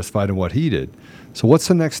AG justified in what he did. So what's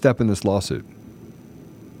the next step in this lawsuit?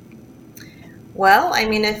 Well, I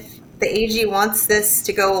mean, if the AG wants this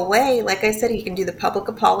to go away, like I said, he can do the public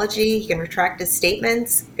apology, he can retract his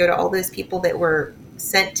statements, go to all those people that were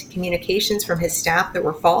sent communications from his staff that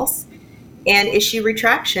were false, and issue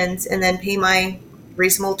retractions, and then pay my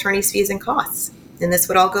reasonable attorney's fees and costs. And this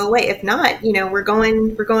would all go away. If not, we're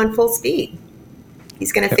going full speed.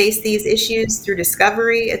 He's going to face these issues through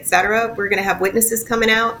discovery, etc. We're going to have witnesses coming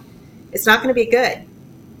out. It's not going to be good.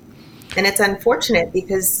 And it's unfortunate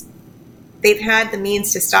because they've had the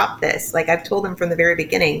means to stop this. Like I've told them from the very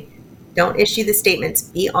beginning, don't issue the statements.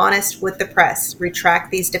 Be honest with the press. Retract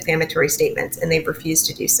these defamatory statements. And they've refused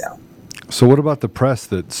to do so. So what about the press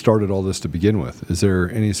that started all this to begin with? Is there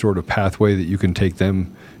any sort of pathway that you can take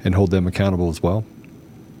them and hold them accountable as well?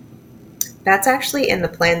 That's actually in the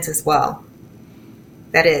plans as well.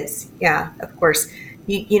 That is, yeah, of course.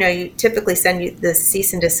 You typically send the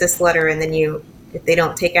cease and desist letter, and then if they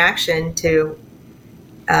don't take action to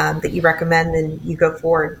that you recommend, then you go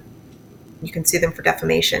forward. You can sue them for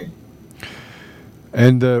defamation.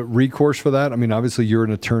 And the recourse for that? I mean, obviously you're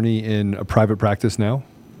an attorney in a private practice now.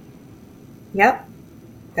 Yep,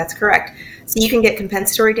 that's correct. So you can get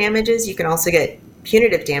compensatory damages. You can also get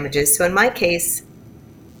punitive damages. So in my case,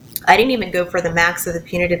 I didn't even go for the max of the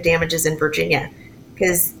punitive damages in Virginia,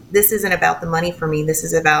 because this isn't about the money for me. This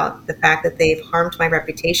is about the fact that they've harmed my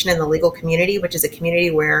reputation in the legal community, which is a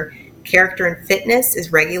community where character and fitness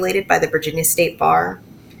is regulated by the Virginia State Bar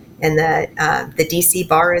and the DC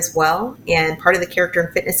Bar as well. And part of the character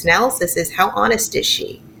and fitness analysis is how honest is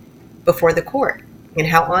she before the court, and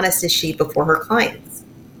how honest is she before her clients.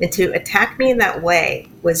 And to attack me in that way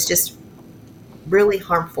was just really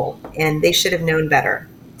harmful, and they should have known better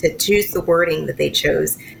to choose the wording that they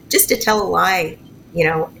chose just to tell a lie.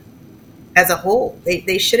 As a whole,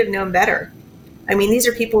 they should have known better. I mean, these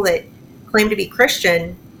are people that claim to be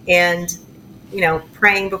Christian and,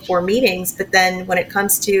 praying before meetings, but then when it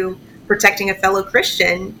comes to protecting a fellow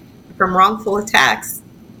Christian from wrongful attacks,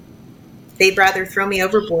 they'd rather throw me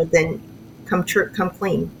overboard than come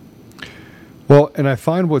clean. Well, and I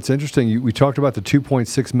find what's interesting, we talked about the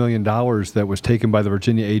 $2.6 million that was taken by the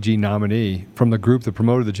Virginia AG nominee from the group that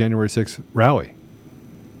promoted the January 6th rally.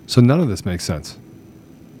 So none of this makes sense.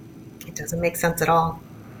 It doesn't make sense at all.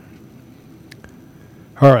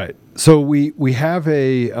 All right. So we have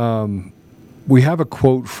a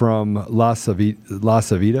quote from La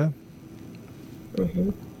Savita. Mm-hmm.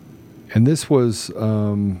 And this was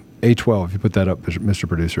A12, if you put that up, Mr.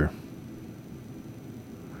 Producer.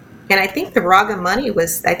 And I think the Raga money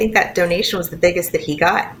that donation was the biggest that he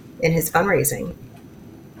got in his fundraising.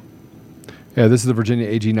 Yeah, this is the Virginia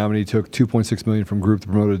AG nominee took $2.6 million from group that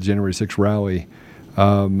promoted the January 6th rally.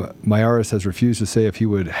 Miyares has refused to say if he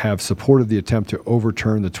would have supported the attempt to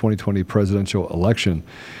overturn the 2020 presidential election.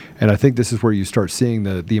 And I think this is where you start seeing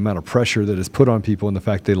the amount of pressure that is put on people and the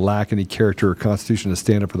fact they lack any character or constitution to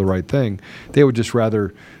stand up for the right thing. They would just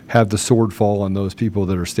rather have the sword fall on those people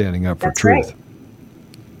that are standing up for truth. Right.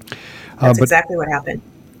 That's exactly what happened.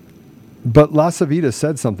 But La Savita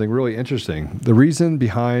said something really interesting. The reason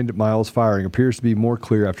behind Miles' firing appears to be more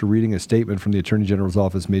clear after reading a statement from the Attorney General's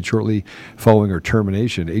office made shortly following her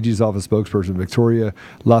termination. AG's office spokesperson Victoria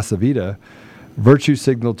La Savita virtue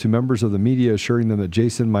signaled to members of the media, assuring them that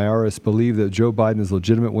Jason Miyares believed that Joe Biden is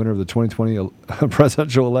legitimate winner of the 2020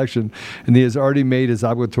 presidential election, and he has already made his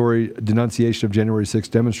obligatory denunciation of January 6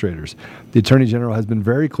 demonstrators. The Attorney General has been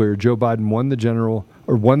very clear. Joe Biden won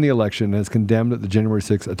the election and has condemned the January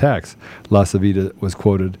 6 attacks. La Savita was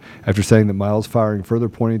quoted after saying that Miles' firing further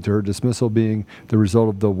pointing to her dismissal being the result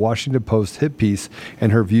of the Washington Post hit piece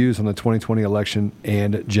and her views on the 2020 election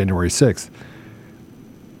and January 6th.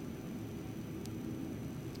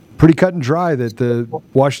 Pretty cut and dry that the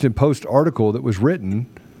Washington Post article that was written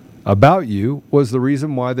about you was the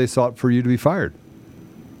reason why they sought for you to be fired.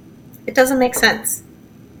 It doesn't make sense.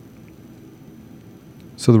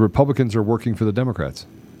 So the Republicans are working for the Democrats.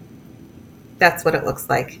 That's what it looks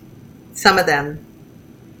like. Some of them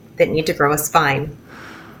that need to grow a spine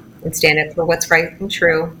and stand up for what's right and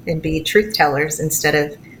true and be truth tellers instead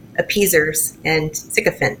of appeasers and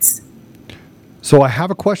sycophants. So I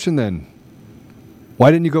have a question then. Why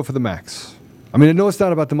didn't you go for the max? I mean, I know it's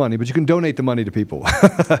not about the money, but you can donate the money to people.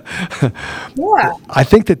 Yeah. I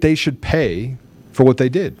think that they should pay for what they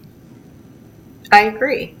did. I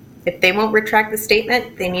agree. If they won't retract the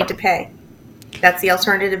statement, they need to pay. That's the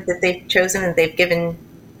alternative that they've chosen and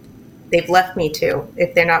they've left me to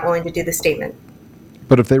if they're not willing to do the statement.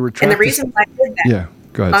 But if they retract, and the reason why I did that. Yeah,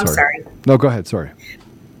 go ahead. I'm sorry. No, go ahead. Sorry.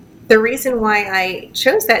 The reason why I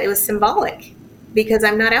chose that, it was symbolic because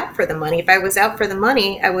I'm not out for the money. If I was out for the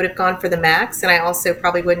money, I would have gone for the max, and I also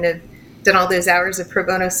probably wouldn't have done all those hours of pro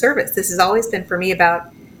bono service. This has always been for me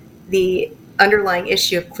about the underlying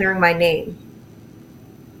issue of clearing my name.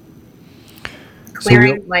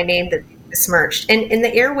 Clearing my name that's besmirched. And in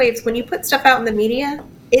the airwaves, when you put stuff out in the media,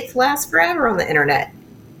 it lasts forever on the internet.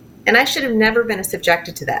 And I should have never been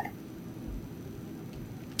subjected to that.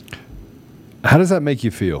 How does that make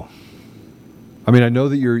you feel? I mean, I know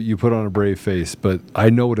that you put on a brave face, but I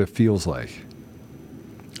know what it feels like.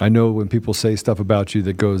 I know when people say stuff about you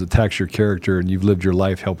that attacks your character and you've lived your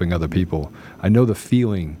life helping other people. I know the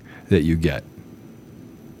feeling that you get.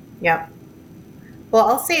 Yeah. Well,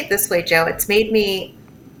 I'll say it this way, Joe. It's made me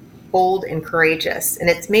bold and courageous. And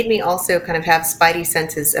it's made me also kind of have spidey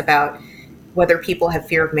senses about whether people have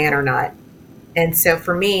fear of man or not. And so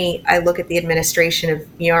for me, I look at the administration of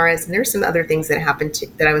Miyares, and there's some other things that happened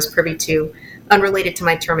that I was privy to, unrelated to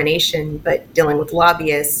my termination, but dealing with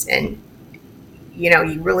lobbyists. And,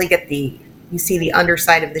 you really you see the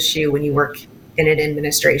underside of the shoe when you work in an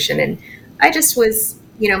administration. And I just was,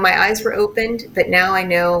 my eyes were opened, but now I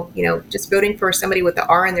know, just voting for somebody with the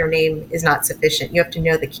R in their name is not sufficient. You have to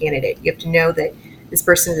know the candidate. You have to know that this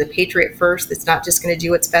person is a patriot first, that's not just going to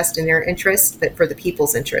do what's best in their interest, but for the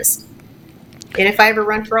people's interest. And if I ever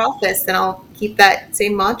run for office, then I'll keep that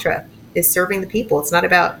same mantra, is serving the people. It's not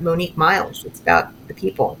about Monique Miles. It's about the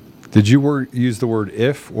people. Did you use the word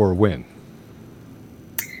if or when?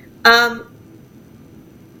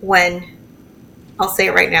 When. I'll say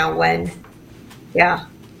it right now, when. Yeah.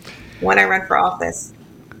 When I run for office.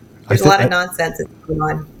 There's a lot of nonsense that's going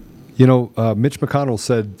on. Mitch McConnell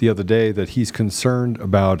said the other day that he's concerned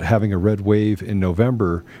about having a red wave in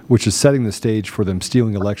November, which is setting the stage for them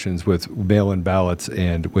stealing elections with mail-in ballots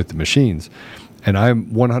and with the machines. And I'm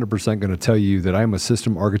 100% going to tell you that I'm a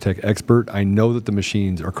system architect expert. I know that the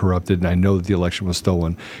machines are corrupted, and I know that the election was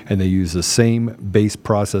stolen, and they use the same base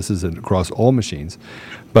processes across all machines.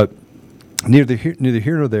 But neither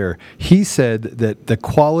here nor there, he said that the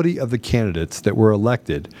quality of the candidates that were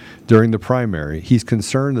elected during the primary, he's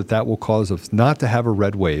concerned that will cause us not to have a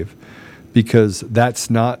red wave because that's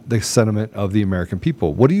not the sentiment of the American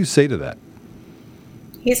people. What do you say to that?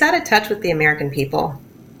 He's out of touch with the American people.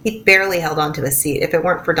 He barely held on to a seat. If it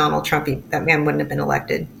weren't for Donald Trump, that man wouldn't have been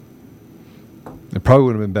elected. It probably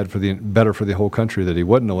would have been better for the whole country that he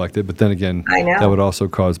wasn't elected, but then again, that would also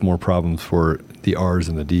cause more problems for the R's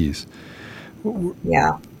and the D's.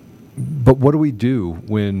 Yeah. But what do we do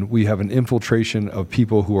when we have an infiltration of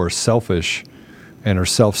people who are selfish and are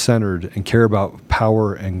self-centered and care about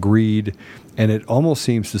power and greed? And it almost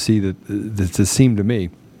seems to seem to me.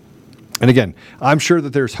 And again, I'm sure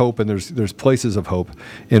that there's hope and there's places of hope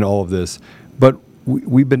in all of this. But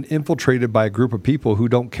we've been infiltrated by a group of people who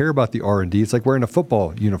don't care about the R&D. It's like wearing a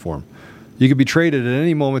football uniform. You could be traded at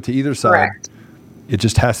any moment to either side. Correct. It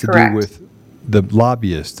just has to do with the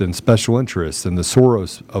lobbyists and special interests and the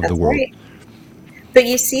Soros of the world. Right. But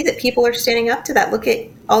you see that people are standing up to that. Look at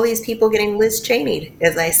all these people getting Liz Cheney'd,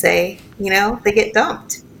 as I say. They get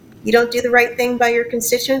dumped. You don't do the right thing by your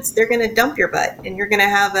constituents, they're going to dump your butt, and you're going to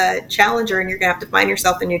have a challenger, and you're going to have to find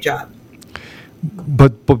yourself a new job.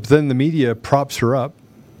 But then the media props her up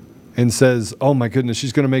and says, "Oh my goodness,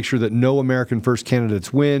 she's going to make sure that no American first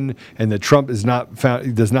candidates win, and that Trump does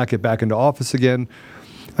not get back into office again."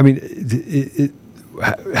 I mean,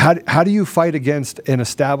 how do you fight against an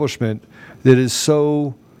establishment that is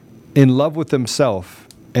so in love with themselves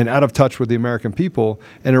and out of touch with the American people,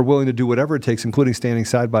 and are willing to do whatever it takes, including standing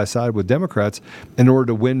side by side with Democrats, in order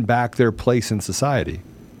to win back their place in society?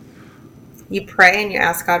 You pray and you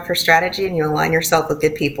ask God for strategy, and you align yourself with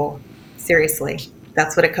good people. Seriously,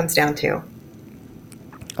 that's what it comes down to.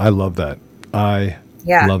 I love that. I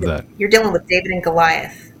love that. You're dealing with David and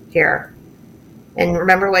Goliath here. And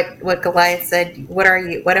remember what Goliath said, what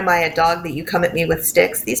am I, a dog that you come at me with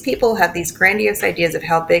sticks? These people have these grandiose ideas of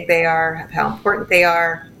how big they are, of how important they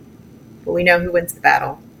are, but we know who wins the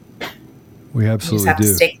battle. We absolutely you just have do.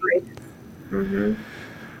 To stay courageous. Mm-hmm.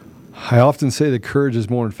 I often say that courage is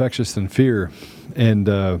more infectious than fear. And,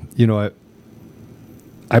 I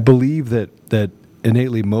believe that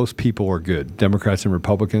innately most people are good, Democrats and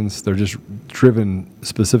Republicans. They're just driven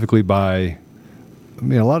specifically by,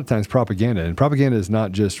 a lot of times propaganda, and propaganda is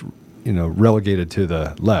not just, relegated to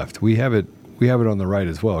the left. We have it on the right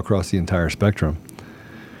as well, across the entire spectrum.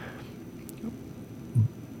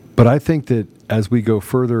 But I think that as we go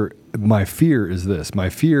further, my fear is this. My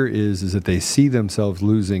fear is that they see themselves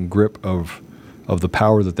losing grip of the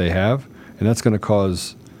power that they have, and that's going to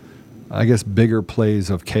cause, I guess, bigger plays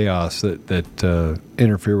of chaos that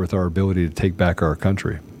interfere with our ability to take back our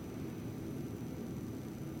country.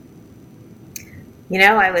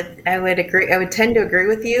 I would agree. I would tend to agree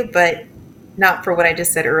with you, but not for what I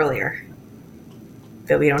just said earlier,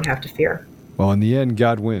 that we don't have to fear. Well, in the end,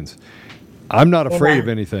 God wins. I'm not afraid of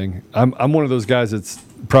anything. I'm one of those guys that's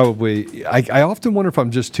probably, I often wonder if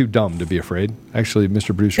I'm just too dumb to be afraid. Actually,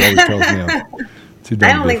 Mr. Producer always tells me I'm too dumb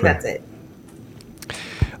I don't to be think afraid. that's it.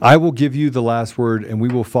 I will give you the last word, and we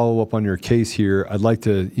will follow up on your case here. I'd like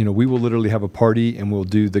to, we will literally have a party, and we'll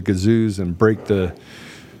do the gazoos and break the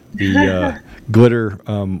glitter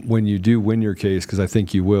when you do win your case, because I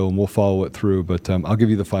think you will, and we'll follow it through. But I'll give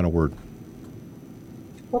you the final word.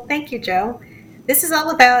 Well, thank you, Joe. This is all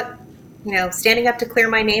about, standing up to clear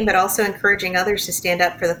my name, but also encouraging others to stand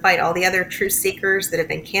up for the fight. All the other truth seekers that have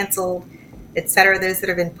been canceled, et cetera, those that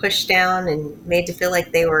have been pushed down and made to feel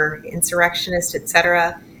like they were insurrectionists, et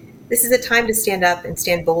cetera. This is a time to stand up and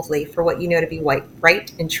stand boldly for what you know to be right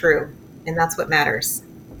and true, and that's what matters.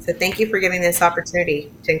 So thank you for giving me this opportunity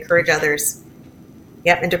to encourage others.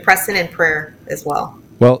 Yep, and to press in prayer as well.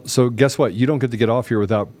 Well, so guess what? You don't get to get off here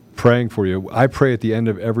without praying for you. I pray at the end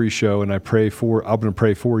of every show, and I'm going to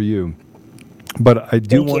pray for you. But I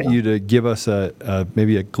do want you to give us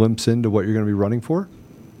maybe a glimpse into what you're going to be running for.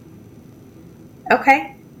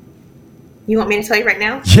 Okay. You want me to tell you right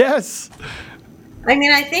now? Yes.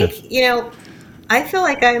 I think, I feel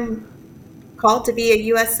like I'm called to be a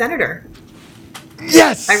U.S. Senator.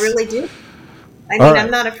 Yes. I really do. Right.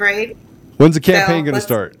 I'm not afraid. When's the campaign going to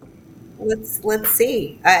start? Let's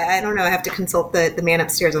see. I don't know. I have to consult the man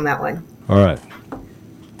upstairs on that one. All right.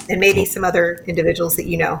 And maybe some other individuals that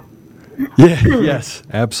you know. Yeah. Yes.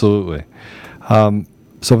 Absolutely. So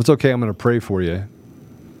if it's okay, I'm going to pray for you.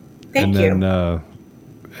 Thank you.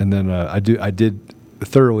 And then I did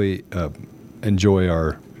thoroughly enjoy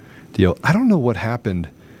our deal. I don't know what happened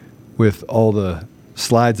with all the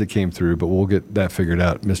slides that came through, but we'll get that figured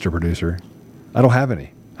out, Mr. Producer. I don't have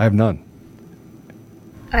any. I have none.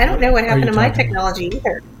 I don't know what happened to my technology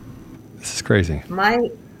either. This is crazy.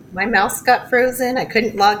 My mouse got frozen. I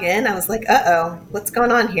couldn't log in. I was like, uh-oh, what's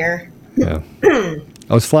going on here? Yeah.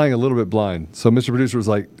 I was flying a little bit blind. So Mr. Producer was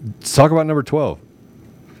like, let's talk about number 12.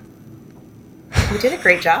 You did a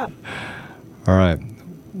great job. All right.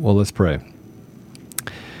 Well, let's pray.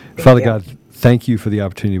 Father God, thank you for the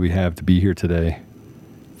opportunity we have to be here today.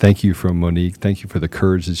 Thank you for Monique. Thank you for the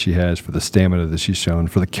courage that she has, for the stamina that she's shown,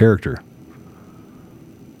 for the character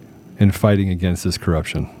in fighting against this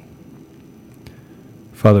corruption.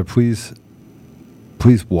 Father, please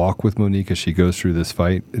walk with Monique as she goes through this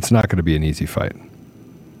fight. It's not going to be an easy fight.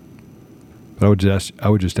 But I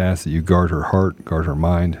would just ask that you guard her heart, guard her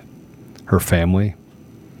mind, her family,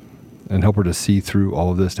 and help her to see through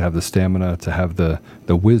all of this, to have the stamina, to have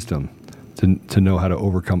the wisdom to know how to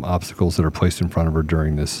overcome obstacles that are placed in front of her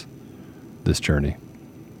during this journey.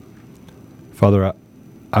 Father,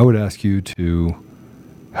 I would ask you to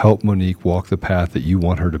help Monique walk the path that you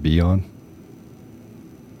want her to be on,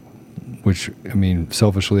 which,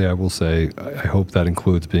 selfishly, I will say, I hope that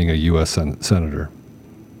includes being a U.S. Senator.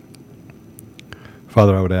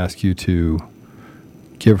 Father, I would ask you to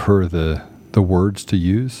give her the words to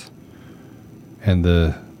use and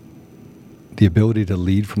the ability to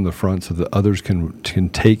lead from the front so that others can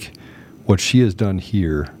take what she has done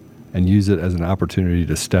here and use it as an opportunity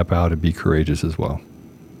to step out and be courageous as well.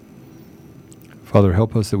 Father,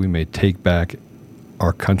 help us that we may take back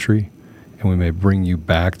our country and we may bring you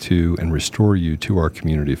back to and restore you to our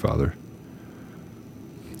community, Father.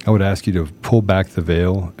 I would ask you to pull back the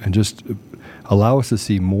veil and just allow us to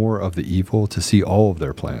see more of the evil, to see all of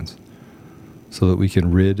their plans, so that we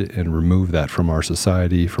can rid and remove that from our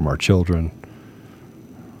society, from our children,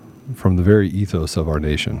 from the very ethos of our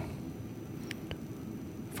nation.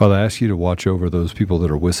 Father, I ask you to watch over those people that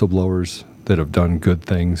are whistleblowers, that have done good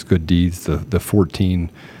things, good deeds, the 14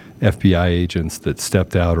 FBI agents that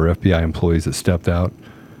stepped out, or FBI employees that stepped out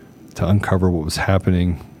to uncover what was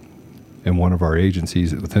happening in one of our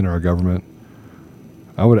agencies within our government.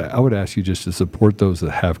 I would ask you just to support those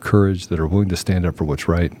that have courage, that are willing to stand up for what's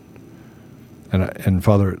right. And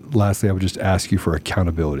Father, lastly, I would just ask you for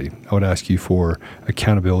accountability. I would ask you for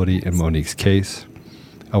accountability in Monique's case.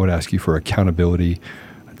 I would ask you for accountability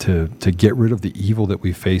to get rid of the evil that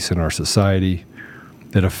we face in our society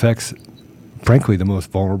that affects, frankly, the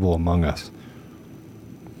most vulnerable among us.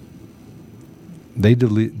 They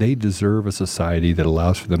deserve a society that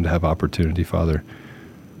allows for them to have opportunity, Father.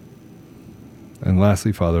 And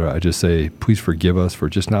lastly, Father, I just say, please forgive us for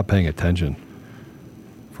just not paying attention,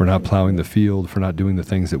 for not plowing the field, for not doing the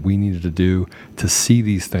things that we needed to do to see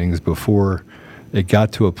these things before it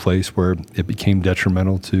got to a place where it became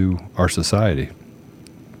detrimental to our society.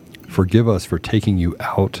 Forgive us for taking you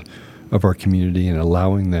out of our community and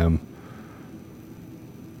allowing them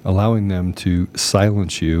to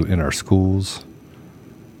silence you in our schools,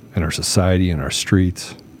 in our society, in our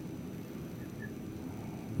streets.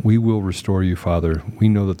 We will restore you, Father. We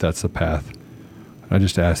know that that's the path. I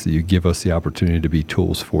just ask that you give us the opportunity to be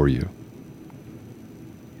tools for you.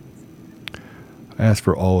 I ask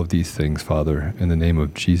for all of these things, Father, in the name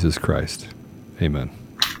of Jesus Christ. Amen.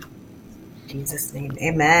 In Jesus' name,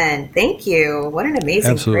 amen. Thank you. What an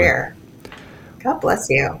amazing prayer. God bless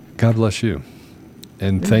you. God bless you.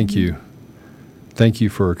 And thank you. Thank you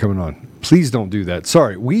for coming on. Please don't do that.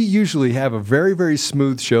 Sorry, we usually have a very, very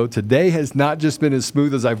smooth show. Today has not just been as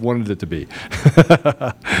smooth as I've wanted it to be.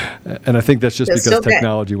 And I think that's just because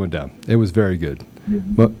technology went down. It was very good.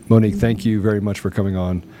 Monique, thank you very much for coming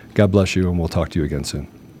on. God bless you, and we'll talk to you again soon.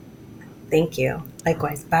 Thank you.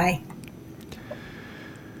 Likewise. Bye.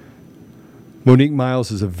 Monique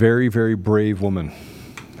Miles is a very, very brave woman.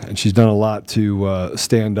 And she's done a lot to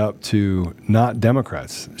stand up to not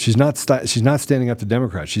Democrats. She's not standing up to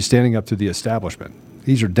Democrats. She's standing up to the establishment.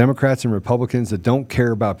 These are Democrats and Republicans that don't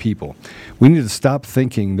care about people. We need to stop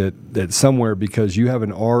thinking that somewhere, because you have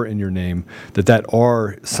an R in your name, that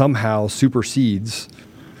R somehow supersedes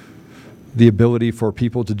the ability for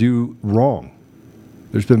people to do wrong.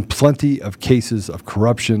 There's been plenty of cases of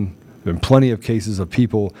corruption. There have been plenty of cases of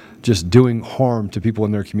people just doing harm to people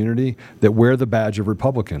in their community that wear the badge of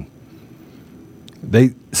Republican.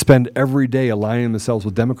 They spend every day aligning themselves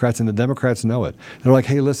with Democrats, and the Democrats know it. They're like,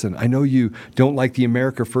 hey, listen, I know you don't like the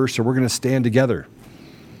America First, so we're going to stand together.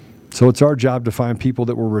 So it's our job to find people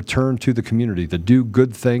that will return to the community, that do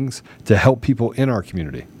good things to help people in our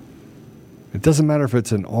community. It doesn't matter if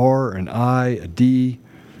it's an R, an I, a D.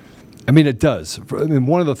 I mean, it does. I mean,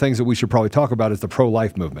 one of the things that we should probably talk about is the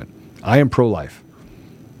pro-life movement. I am pro-life.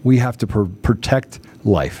 We have to protect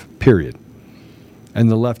life, period. And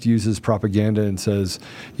the left uses propaganda and says,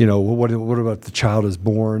 well, what about the child is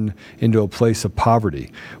born into a place of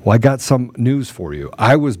poverty? Well, I got some news for you.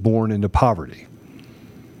 I was born into poverty.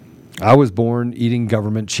 I was born eating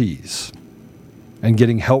government cheese and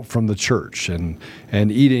getting help from the church and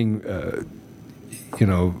eating,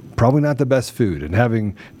 probably not the best food and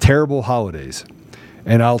having terrible holidays.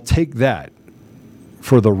 And I'll take that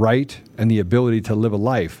for the right and the ability to live a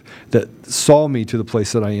life that saw me to the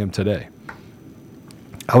place that I am today.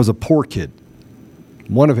 I was a poor kid,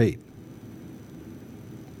 one of 8.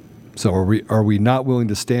 So are we not willing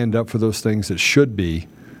to stand up for those things that should be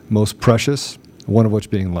most precious, one of which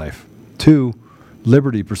being life? 2,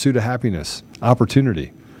 liberty, pursuit of happiness,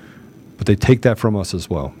 opportunity. But they take that from us as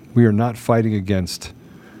well. We are not fighting against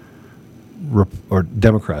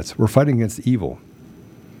Democrats. We're fighting against evil.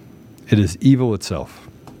 It is evil itself.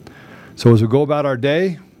 So as we go about our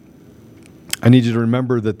day, I need you to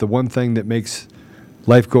remember that the one thing that makes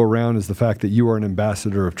life go around is the fact that you are an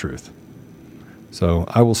ambassador of truth. So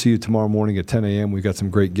I will see you tomorrow morning at 10 a.m. We've got some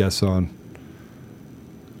great guests on.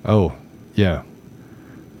 Oh, yeah.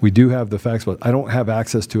 We do have the facts, but I don't have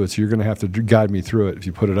access to it, so you're going to have to guide me through it if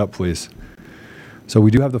you put it up, please. So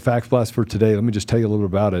we do have the Facts Blast for today. Let me just tell you a little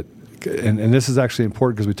bit about it. and this is actually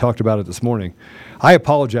important because we talked about it this morning. I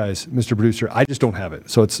apologize, Mr. Producer. I just don't have it.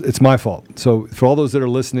 So it's my fault. So for all those that are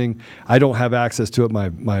listening, I don't have access to it.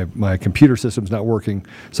 My computer system's not working.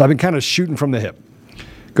 So I've been kind of shooting from the hip.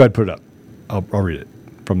 Go ahead, put it up. I'll read it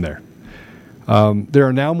from there. There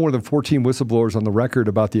are now more than 14 whistleblowers on the record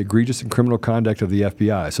about the egregious and criminal conduct of the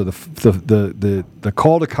FBI. So the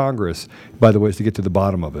call to Congress, by the way, is to get to the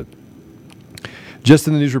bottom of it. Just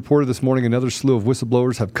in the news reported this morning, another slew of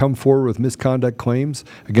whistleblowers have come forward with misconduct claims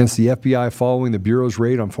against the FBI following the Bureau's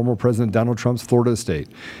raid on former President Donald Trump's Florida estate.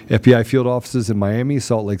 FBI field offices in Miami,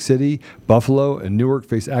 Salt Lake City, Buffalo, and Newark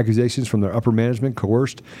face accusations from their upper management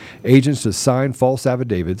coerced agents to sign false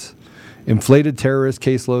affidavits, inflated terrorist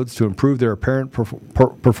caseloads to improve their apparent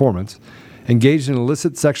performance, engaged in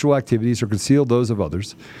illicit sexual activities, or concealed those of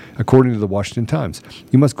others, according to the Washington Times.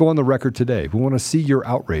 You must go on the record today. We want to see your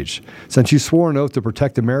outrage. Since you swore an oath to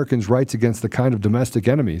protect Americans' rights against the kind of domestic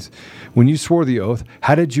enemies, when you swore the oath,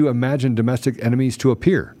 how did you imagine domestic enemies to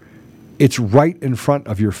appear? It's right in front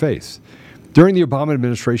of your face. During the Obama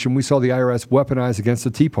administration, we saw the IRS weaponized against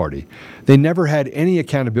the Tea Party. They never had any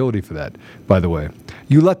accountability for that, by the way.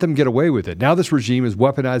 You let them get away with it. Now this regime is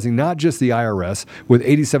weaponizing not just the IRS with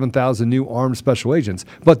 87,000 new armed special agents,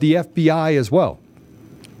 but the FBI as well.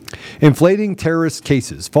 Inflating terrorist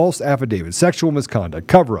cases, false affidavits, sexual misconduct,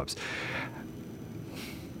 cover-ups.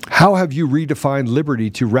 How have you redefined liberty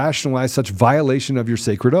to rationalize such violation of your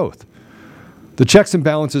sacred oath? The checks and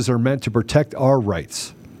balances are meant to protect our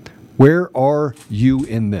rights. Where are you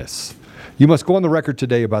in this? You must go on the record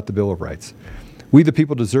today about the Bill of Rights. We, the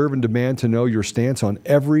people, deserve and demand to know your stance on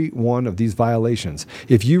every one of these violations.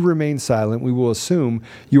 If you remain silent, we will assume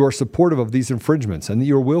you are supportive of these infringements and that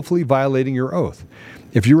you are willfully violating your oath.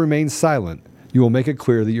 If you remain silent, you will make it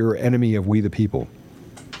clear that you're an enemy of we, the people.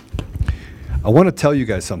 I want to tell you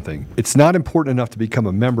guys something. It's not important enough to become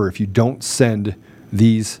a member if you don't send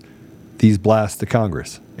these blasts to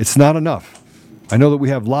Congress. It's not enough. I know that we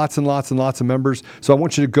have lots and lots and lots of members, so I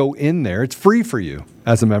want you to go in there. It's free for you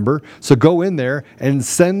as a member, so go in there and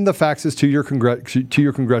send the faxes to your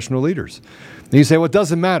congressional leaders. And you say, well, it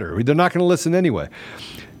doesn't matter. They're not going to listen anyway.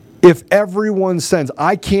 If everyone sends,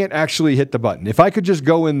 I can't actually hit the button. If I could just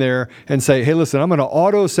go in there and say, hey, listen, I'm going to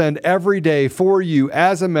auto send every day for you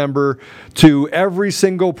as a member to every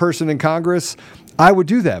single person in Congress, I would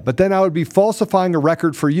do that. But then I would be falsifying a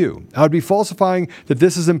record for you. I would be falsifying that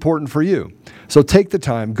this is important for you. So take the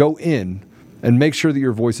time, go in, and make sure that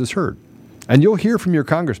your voice is heard. And you'll hear from your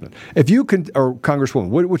congressman. If you can, or congresswoman,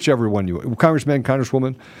 whichever one congressman,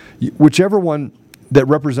 congresswoman, whichever one that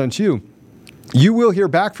represents you, you will hear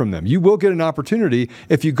back from them. You will get an opportunity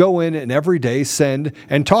if you go in and every day send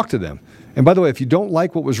and talk to them. And by the way, if you don't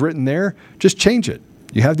like what was written there, just change it.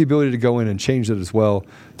 You have the ability to go in and change it as well,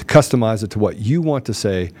 to customize it to what you want to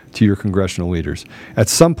say to your congressional leaders. At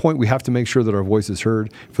some point, we have to make sure that our voice is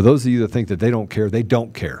heard. For those of you that think that they don't care, they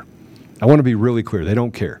don't care. I want to be really clear. They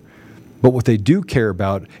don't care. But what they do care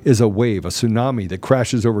about is a wave, a tsunami that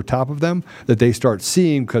crashes over top of them that they start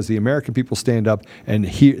seeing because the American people stand up and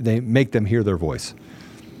they make them hear their voice.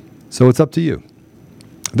 So it's up to you.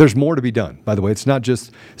 There's more to be done. By the way, it's not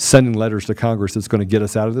just sending letters to Congress that's going to get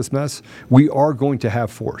us out of this mess. We are going to have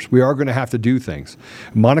force. We are going to have to do things.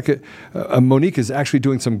 Monique is actually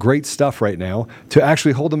doing some great stuff right now to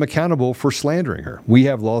actually hold them accountable for slandering her. We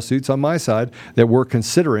have lawsuits on my side that we're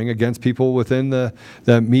considering against people within the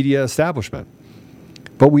media establishment.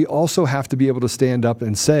 But we also have to be able to stand up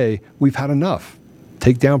and say, we've had enough.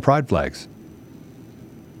 Take down pride flags.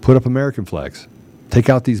 Put up American flags. Take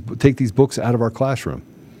these books out of our classroom.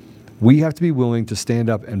 We have to be willing to stand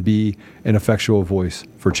up and be an effectual voice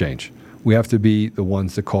for change. We have to be the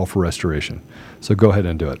ones that call for restoration. So go ahead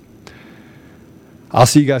and do it. I'll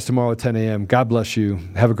see you guys tomorrow at 10 a.m. God bless you.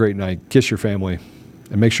 Have a great night. Kiss your family.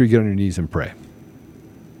 And make sure you get on your knees and pray.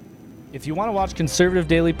 If you want to watch Conservative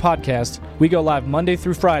Daily Podcast, we go live Monday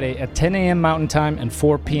through Friday at 10 a.m. Mountain Time and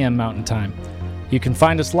 4 p.m. Mountain Time. You can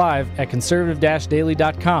find us live at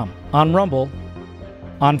conservative-daily.com, on Rumble,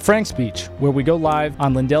 on Frank Speech, where we go live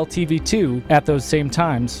on Lindell TV 2 at those same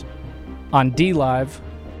times, on DLive,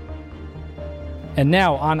 and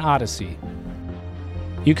now on Odyssey.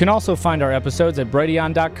 You can also find our episodes at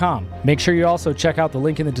Brighteon.com. Make sure you also check out the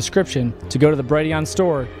link in the description to go to the Brighteon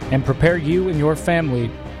store and prepare you and your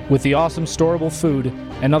family with the awesome storable food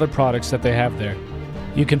and other products that they have there.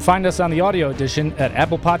 You can find us on the audio edition at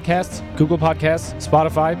Apple Podcasts, Google Podcasts,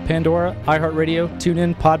 Spotify, Pandora, iHeartRadio,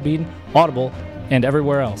 TuneIn, Podbean, Audible, and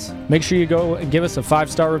everywhere else. Make sure you go and give us a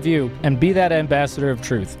 5-star review and be that ambassador of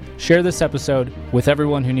truth. Share this episode with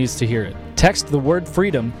everyone who needs to hear it. Text the word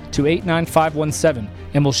freedom to 89517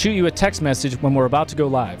 and we'll shoot you a text message when we're about to go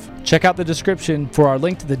live. Check out the description for our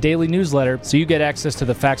link to the daily newsletter so you get access to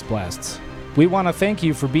the fax blasts. We want to thank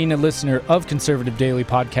you for being a listener of Conservative Daily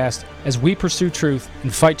Podcast as we pursue truth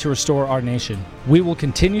and fight to restore our nation. We will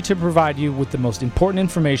continue to provide you with the most important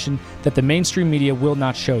information that the mainstream media will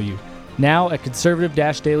not show you. Now at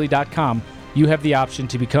conservative-daily.com, you have the option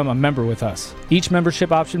to become a member with us. Each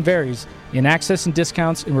membership option varies in access and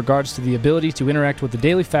discounts in regards to the ability to interact with the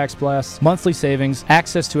daily fax blasts, monthly savings,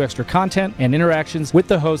 access to extra content, and interactions with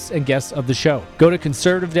the hosts and guests of the show. Go to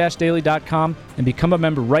conservative-daily.com and become a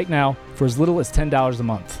member right now for as little as $10 a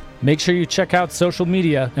month. Make sure you check out social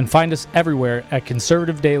media and find us everywhere at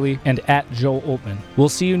Conservative Daily and at Joel Oltmann. We'll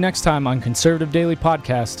see you next time on Conservative Daily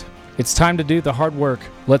Podcast. It's time to do the hard work.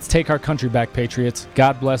 Let's take our country back, Patriots.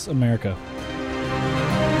 God bless America.